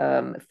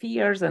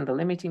fears and the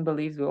limiting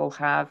beliefs we all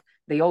have.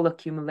 They all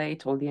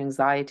accumulate, all the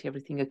anxiety,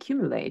 everything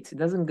accumulates. It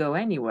doesn't go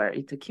anywhere.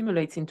 It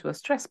accumulates into a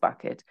stress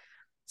bucket.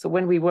 So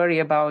when we worry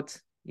about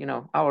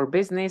our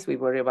business, we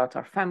worry about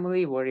our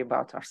family, worry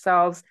about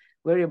ourselves,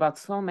 worry about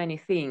so many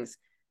things,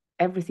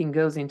 everything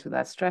goes into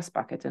that stress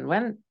bucket.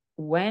 And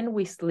when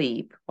we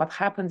sleep, what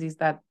happens is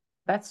that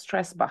that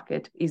stress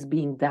bucket is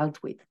being dealt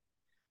with.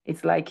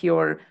 It's like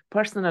your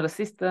personal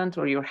assistant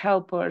or your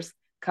helpers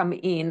come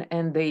in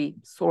and they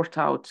sort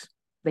out,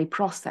 they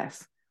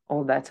process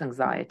all that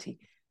anxiety.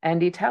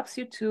 And it helps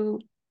you to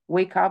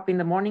wake up in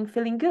the morning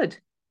feeling good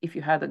if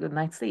you had a good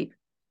night's sleep.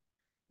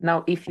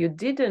 Now, if you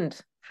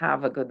didn't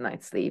have a good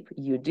night's sleep,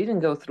 you didn't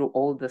go through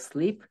all the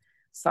sleep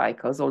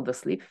cycles, all the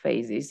sleep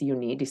phases you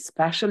need,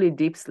 especially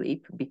deep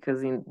sleep,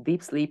 because in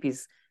deep sleep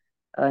is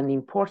an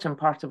important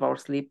part of our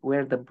sleep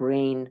where the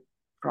brain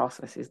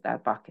processes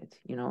that bucket.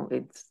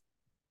 It's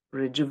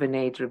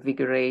rejuvenate,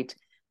 revigorate,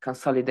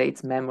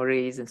 consolidates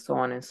memories, and so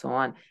on and so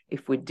on.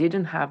 If we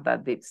didn't have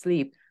that deep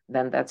sleep,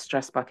 then that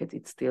stress bucket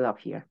is still up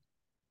here.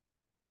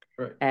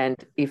 Right. And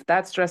if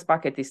that stress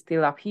bucket is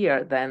still up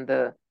here, then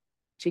the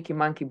cheeky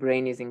monkey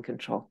brain is in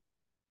control.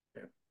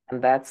 Yeah.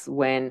 And that's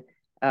when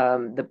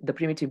the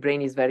primitive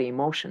brain is very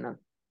emotional.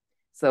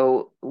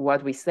 So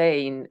what we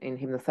say in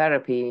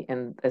hypnotherapy,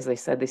 and as I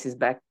said, this is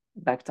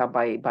backed up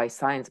by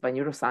science, by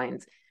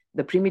neuroscience,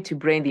 the primitive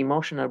brain, the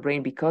emotional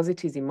brain, because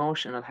it is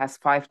emotional, has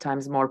 5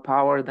 times more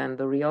power than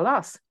the real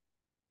us.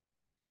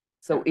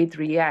 So it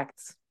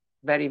reacts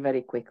very,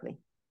 very quickly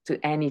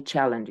to any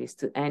challenges,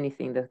 to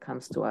anything that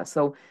comes to us.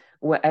 So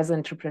as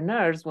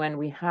entrepreneurs, when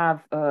we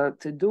have a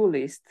to-do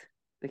list,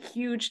 a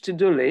huge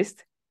to-do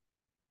list,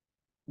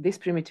 this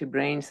primitive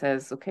brain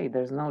says, okay,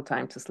 there's no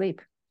time to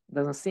sleep.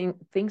 Doesn't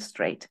think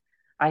straight.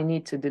 I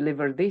need to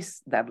deliver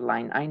this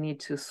deadline. I need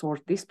to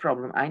sort this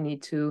problem. I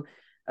need to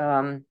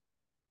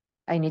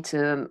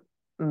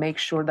make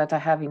sure that I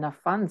have enough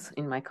funds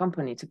in my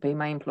company to pay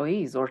my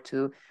employees or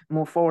to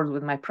move forward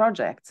with my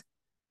project.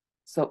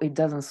 So it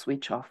doesn't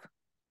switch off.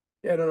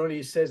 Yeah, not only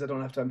he says I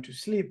don't have time to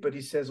sleep, but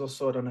he says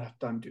also I don't have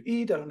time to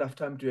eat, I don't have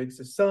time to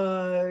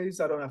exercise,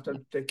 I don't have time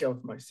to take care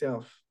of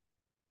myself.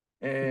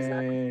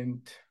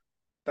 And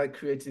that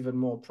creates even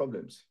more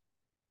problems.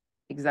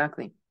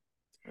 Exactly.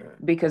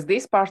 Because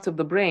this part of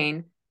the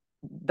brain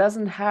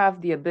doesn't have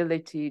the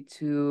ability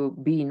to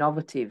be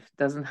innovative,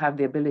 doesn't have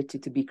the ability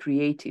to be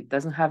creative,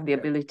 doesn't have the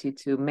ability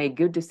to make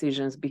good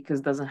decisions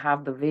because doesn't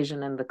have the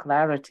vision and the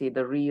clarity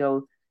the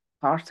real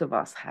part of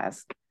us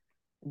has.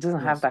 It doesn't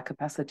have that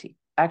capacity.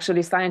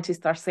 Actually,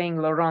 scientists are saying,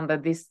 Laurent,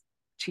 that this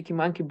cheeky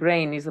monkey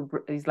brain is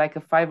like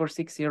a 5 or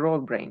 6 year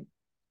old brain.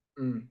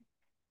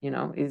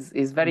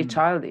 Is very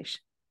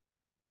childish.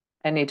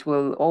 And it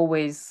will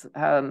always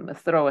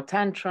throw a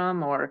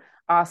tantrum or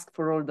ask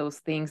for all those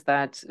things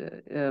that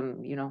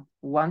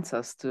wants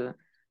us to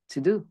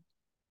do.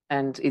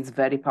 And it's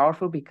very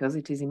powerful because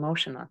it is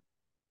emotional.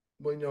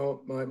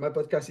 Well, my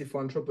podcast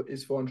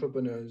is for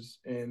entrepreneurs,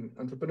 and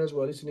entrepreneurs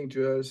who are listening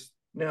to us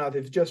now,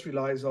 they've just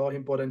realized how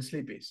important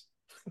sleep is.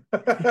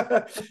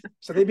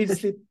 So they've been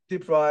sleep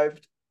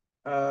deprived.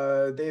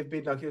 They've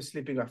been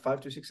sleeping like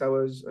 5 to 6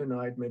 hours a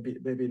night,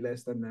 maybe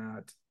less than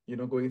that.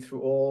 Going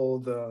through all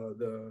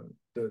the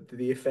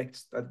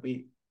effects that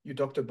you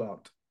talked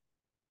about.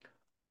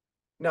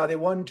 Now they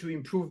want to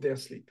improve their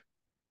sleep.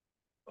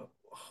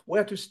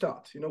 Where to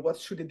start? What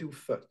should they do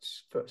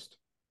first?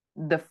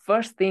 The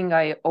first thing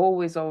I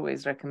always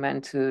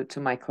recommend to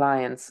my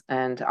clients,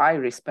 and I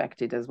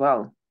respect it as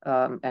well,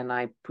 and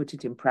I put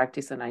it in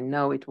practice, and I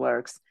know it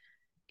works,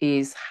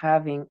 is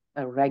having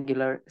a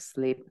regular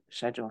sleep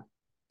schedule,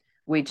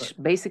 which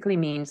basically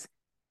means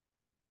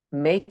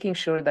making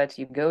sure that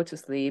you go to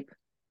sleep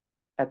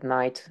at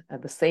night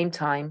at the same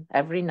time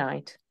every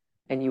night,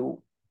 and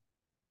you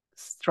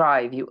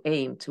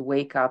aim to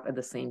wake up at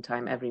the same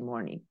time every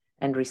morning,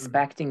 and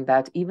respecting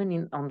that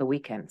even on the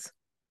weekends.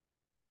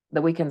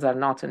 The weekends are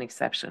not an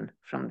exception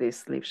from this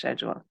sleep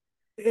schedule.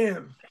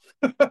 Damn.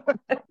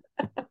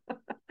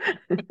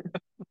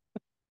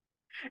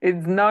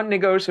 It's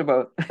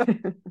non-negotiable.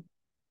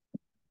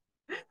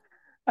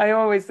 I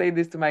always say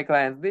this to my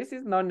clients. This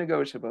is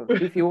non-negotiable.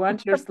 If you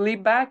want your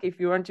sleep back, if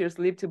you want your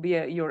sleep to be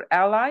your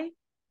ally,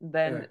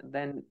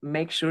 then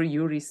make sure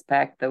you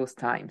respect those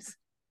times.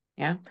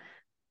 Yeah.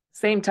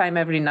 Same time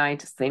every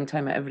night, same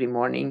time every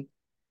morning.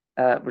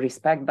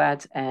 Respect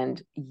that,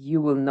 and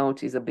you will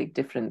notice a big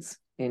difference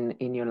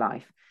in your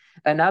life.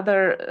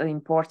 Another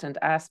important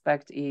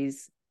aspect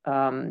is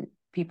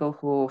people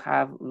who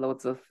have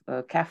loads of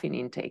caffeine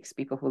intakes,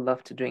 people who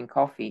love to drink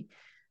coffee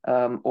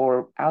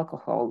or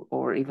alcohol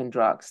or even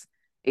drugs.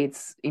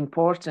 It's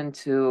important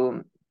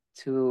to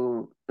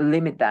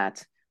limit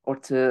that or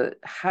to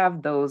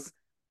have those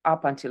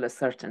up until a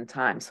certain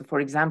time. So for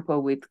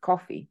example, with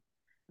coffee,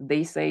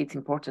 they say it's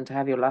important to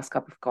have your last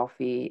cup of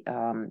coffee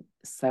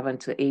 7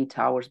 to 8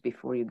 hours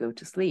before you go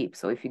to sleep.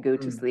 So if you go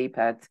to sleep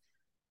at,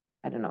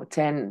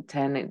 10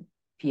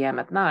 p.m.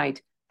 at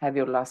night, have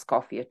your last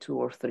coffee at 2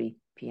 or 3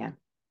 p.m.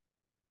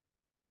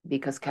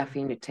 Because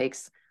caffeine, it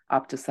takes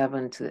up to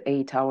 7 to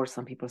 8 hours.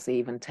 Some people say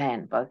even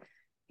 10, but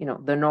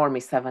the norm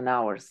is 7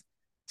 hours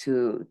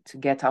to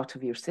get out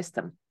of your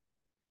system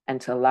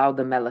and to allow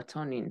the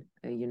melatonin,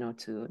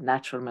 to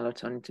natural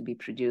melatonin to be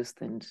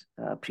produced and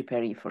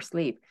prepare you for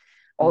sleep.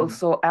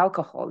 Also,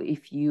 alcohol.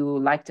 If you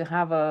like to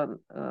have a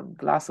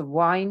glass of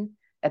wine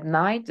at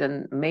night,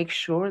 then make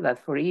sure that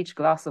for each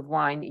glass of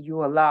wine,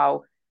 you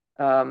allow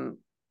 1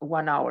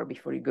 hour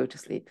before you go to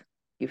sleep.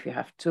 If you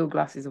have 2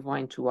 glasses of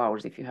wine, 2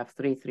 hours. If you have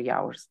three, 3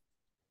 hours.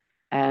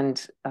 And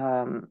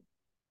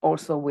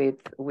also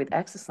with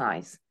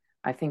exercise.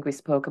 I think we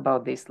spoke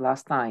about this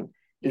last time.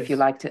 If you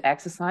Yes. like to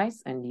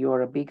exercise and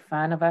you're a big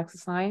fan of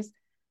exercise,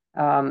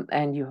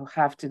 and you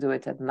have to do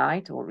it at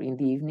night or in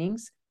the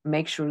evenings,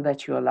 make sure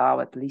that you allow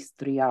at least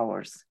 3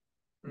 hours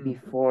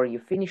before you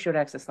finish your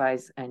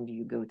exercise and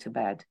you go to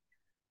bed,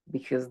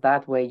 because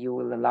that way you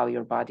will allow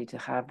your body to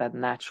have that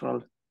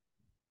natural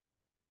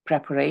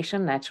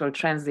preparation, natural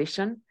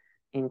transition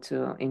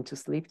into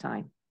sleep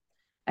time.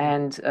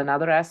 And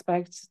another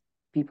aspect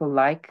people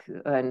like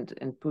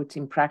and put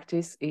in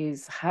practice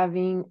is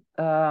having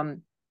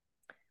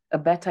a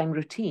bedtime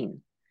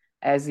routine,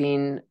 as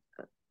in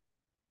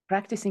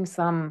practicing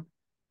some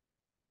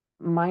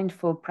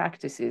mindful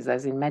practices,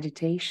 as in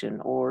meditation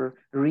or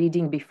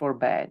reading before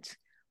bed.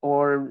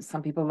 Or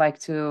some people like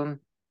to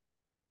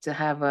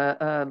have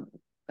a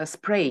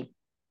spray,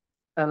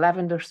 a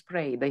lavender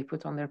spray they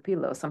put on their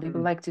pillow. Some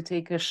people like to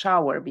take a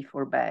shower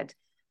before bed.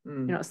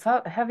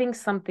 So having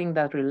something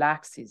that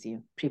relaxes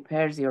you,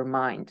 prepares your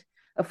mind.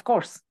 Of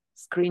course,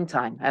 screen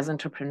time. As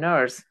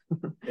entrepreneurs,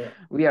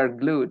 we are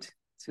glued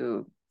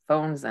to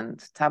phones and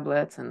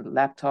tablets and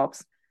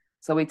laptops.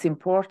 So it's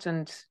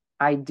important,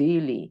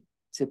 ideally,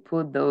 to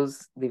put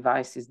those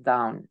devices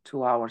down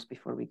 2 hours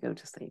before we go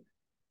to sleep.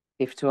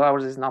 If 2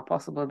 hours is not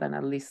possible, then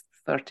at least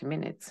 30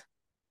 minutes,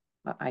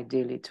 but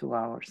ideally 2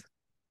 hours,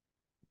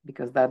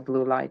 because that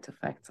blue light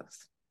affects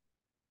us.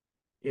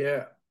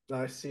 Yeah,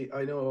 I see.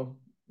 I know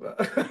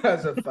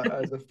as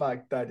a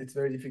fact that it's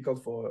very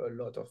difficult for a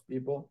lot of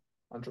people,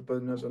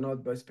 entrepreneurs or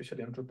not, but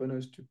especially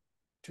entrepreneurs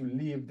to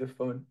leave the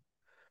phone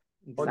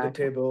on the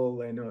Exactly.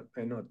 table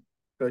and not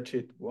touch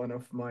it. One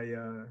of my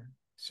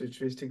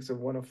characteristics of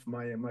one of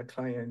my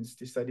clients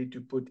decided to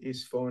put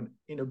his phone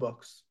in a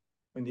box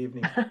in the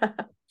evening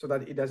so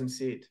that he doesn't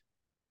see it.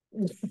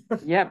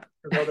 Yep.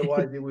 Because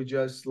otherwise he would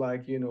just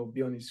like,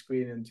 be on his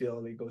screen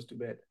until he goes to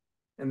bed.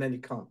 And then he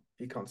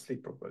can't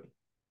sleep properly.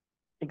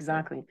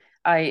 Exactly.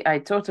 I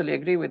totally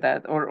agree with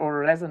that, or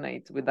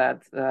resonate with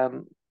that.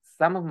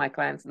 Some of my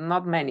clients,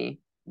 not many,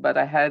 but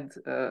I had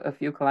a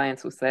few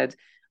clients who said,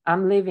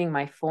 I'm leaving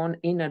my phone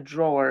in a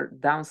drawer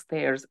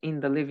downstairs in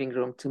the living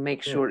room to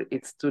make sure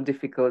it's too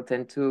difficult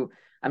and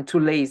I'm too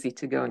lazy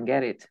to go and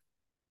get it.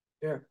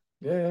 Yeah.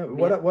 Yeah.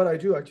 Yeah. What I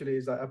do actually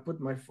is I put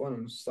my phone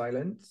on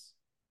silence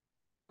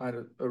at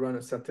around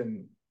a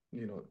certain,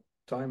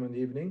 time in the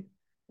evening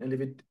and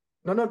leave it,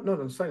 no, not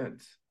on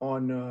silence,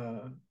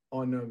 on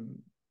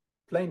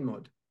plane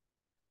mode.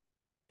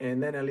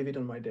 And then I leave it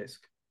on my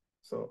desk.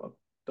 So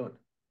done.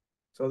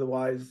 So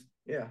otherwise,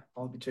 yeah,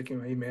 I'll be checking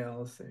my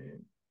emails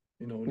and,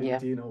 Yeah.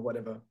 LinkedIn or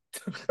whatever.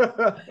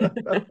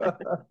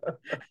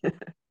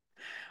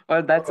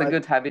 Well, All that's a right.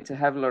 good habit to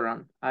have,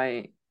 Laurent.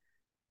 I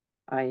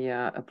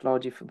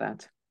applaud you for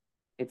that.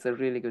 It's a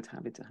really good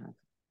habit to have.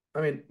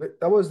 I mean,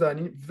 that was a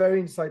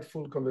very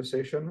insightful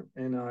conversation,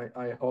 and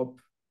I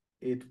hope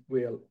it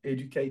will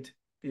educate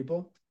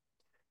people.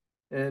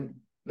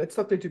 And let's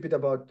talk a little bit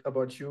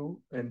about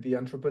you and the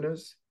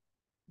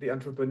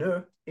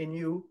entrepreneur in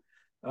you.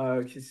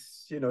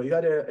 Because you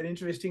had an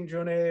interesting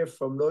journey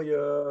from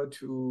lawyer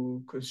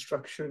to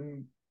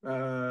construction.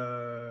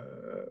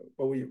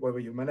 What were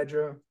you,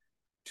 manager,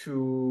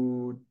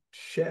 to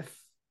chef,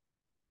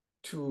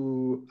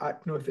 to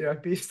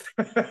hypnotherapist.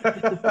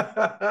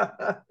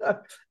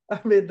 I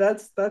mean,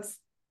 that's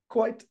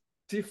quite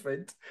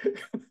different.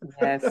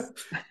 Yes.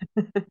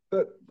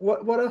 But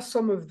what are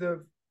some of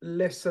the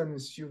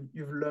lessons you've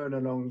learned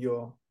along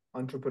your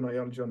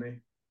entrepreneurial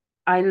journey?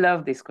 I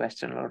love this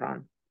question,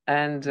 Laurent.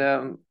 And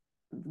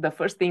the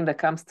first thing that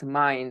comes to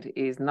mind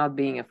is not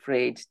being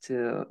afraid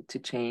to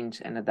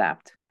change and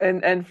adapt.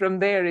 And from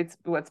there, it's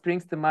what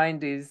springs to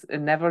mind is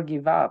never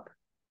give up.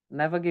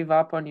 Never give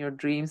up on your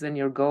dreams and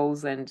your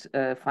goals and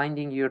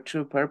finding your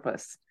true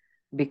purpose,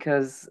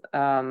 because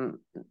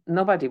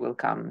nobody will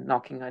come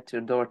knocking at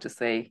your door to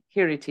say,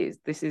 here it is.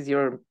 This is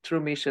your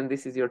true mission.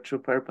 This is your true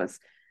purpose.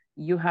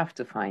 You have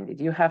to find it.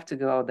 You have to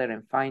go out there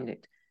and find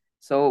it.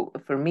 So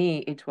for me,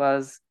 it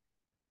was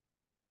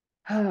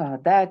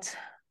that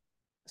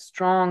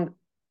strong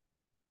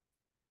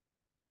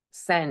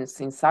sense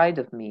inside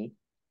of me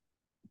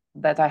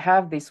that I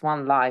have this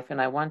one life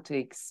and I want to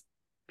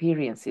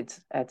experience it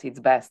at its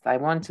best. I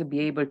want to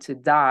be able to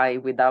die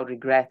without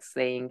regret,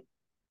 saying,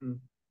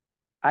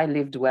 I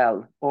lived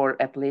well,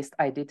 or at least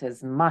I did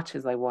as much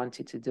as I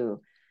wanted to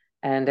do.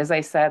 And as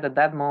I said, at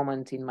that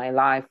moment in my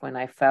life when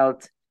I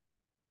felt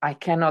I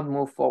cannot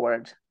move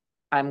forward,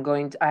 I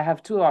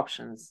have two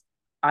options.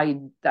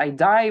 I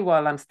die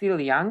while I'm still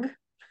young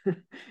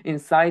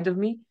inside of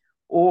me,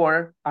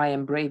 or I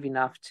am brave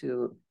enough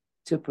to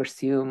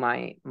pursue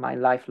my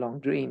lifelong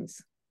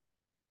dreams.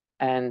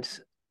 And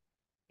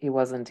it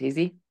wasn't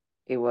easy.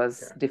 It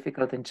was Yeah.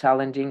 difficult and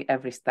challenging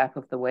every step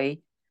of the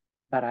way,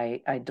 but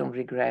I don't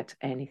regret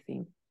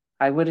anything.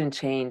 I wouldn't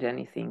change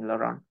anything,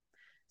 Laurent.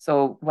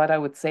 So what I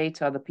would say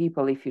to other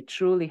people, if you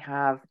truly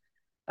have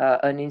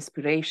an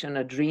inspiration,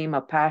 a dream,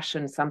 a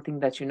passion, something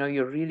that you know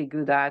you're really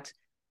good at,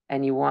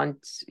 and you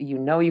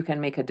know you can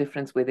make a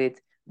difference with it,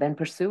 then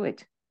pursue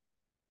it.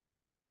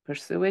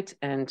 Pursue it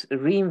and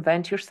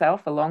reinvent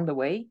yourself along the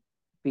way,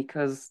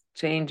 because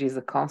change is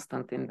a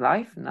constant in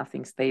life.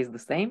 Nothing stays the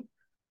same.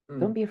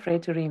 Don't be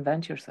afraid to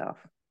reinvent yourself.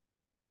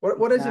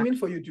 What does it mean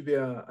for you to be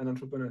an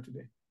entrepreneur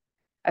today?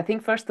 I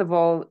think, first of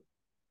all,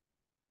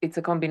 it's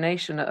a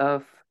combination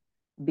of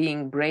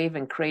being brave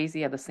and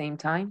crazy at the same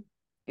time,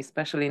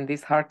 especially in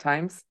these hard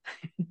times.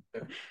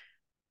 Yeah.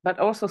 But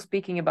also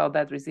speaking about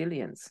that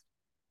resilience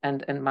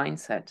and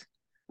mindset.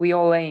 We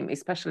all aim,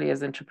 especially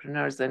as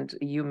entrepreneurs, and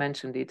you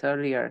mentioned it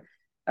earlier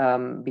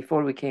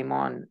before we came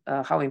on,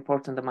 how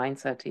important the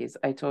mindset is.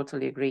 I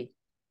totally agree.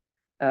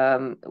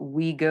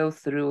 We go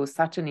through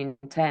such an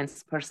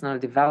intense personal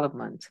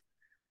development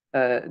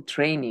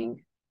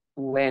training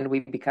when we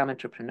become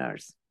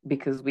entrepreneurs,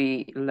 because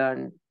we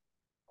learn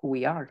who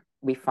we are.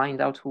 We find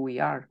out who we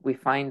are. We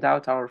find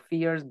out our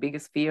fears,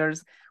 biggest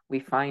fears. We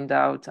find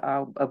out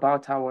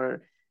about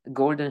our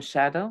golden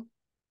shadow,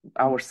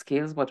 our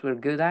skills, what we're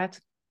good at.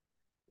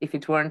 If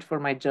it weren't for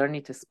my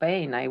journey to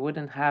Spain, I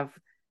wouldn't have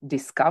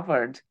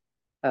discovered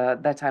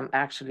that I'm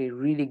actually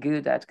really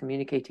good at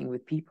communicating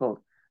with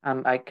people.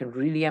 I can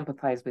really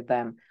empathize with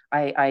them.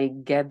 I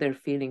get their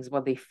feelings,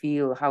 what they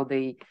feel, how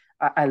they.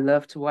 I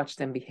love to watch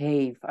them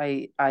behave.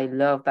 I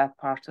love that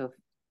part of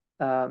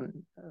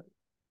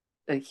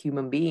a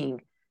human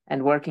being.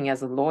 And working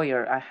as a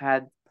lawyer, I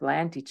had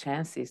plenty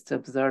chances to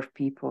observe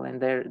people and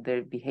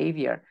their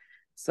behavior.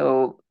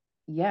 So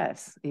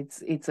yes,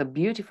 it's a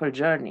beautiful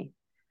journey.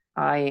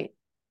 I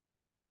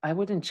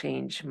wouldn't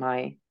change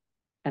my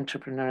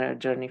entrepreneurial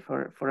journey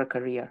for a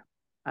career.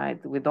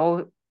 With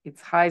all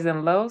its highs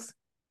and lows,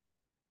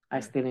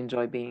 I still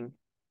enjoy being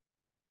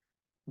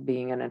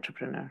an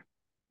entrepreneur.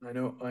 I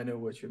know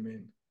what you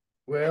mean.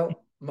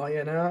 Well,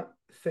 Mariana,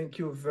 thank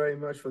you very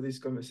much for this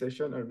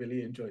conversation. I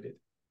really enjoyed it.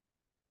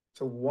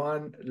 So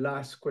one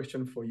last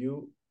question for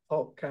you.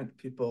 How can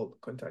people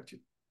contact you?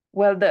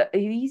 Well, the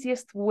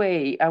easiest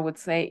way, I would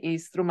say,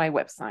 is through my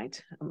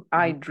website,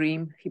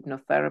 iDream,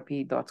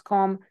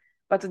 hypnotherapy.com.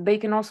 But they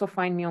can also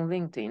find me on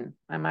LinkedIn.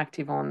 I'm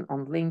active on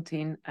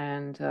LinkedIn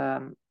and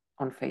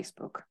on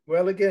Facebook.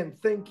 Well, again,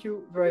 thank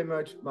you very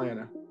much,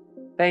 Mariana.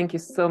 Thank you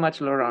so much,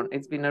 Laurent.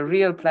 It's been a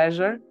real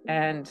pleasure,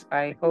 and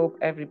I hope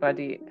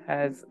everybody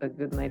has a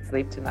good night's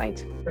sleep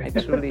tonight. I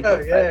truly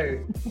hope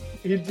that.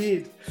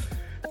 Indeed.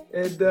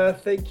 And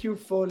thank you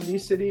for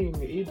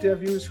listening.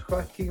 Interviews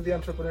Cracking the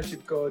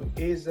Entrepreneurship Code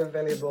is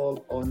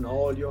available on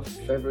all your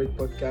favorite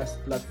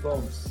podcast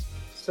platforms.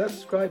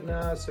 Subscribe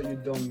now so you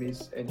don't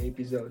miss any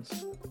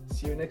episodes.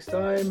 See you next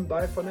time.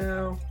 Bye for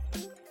now.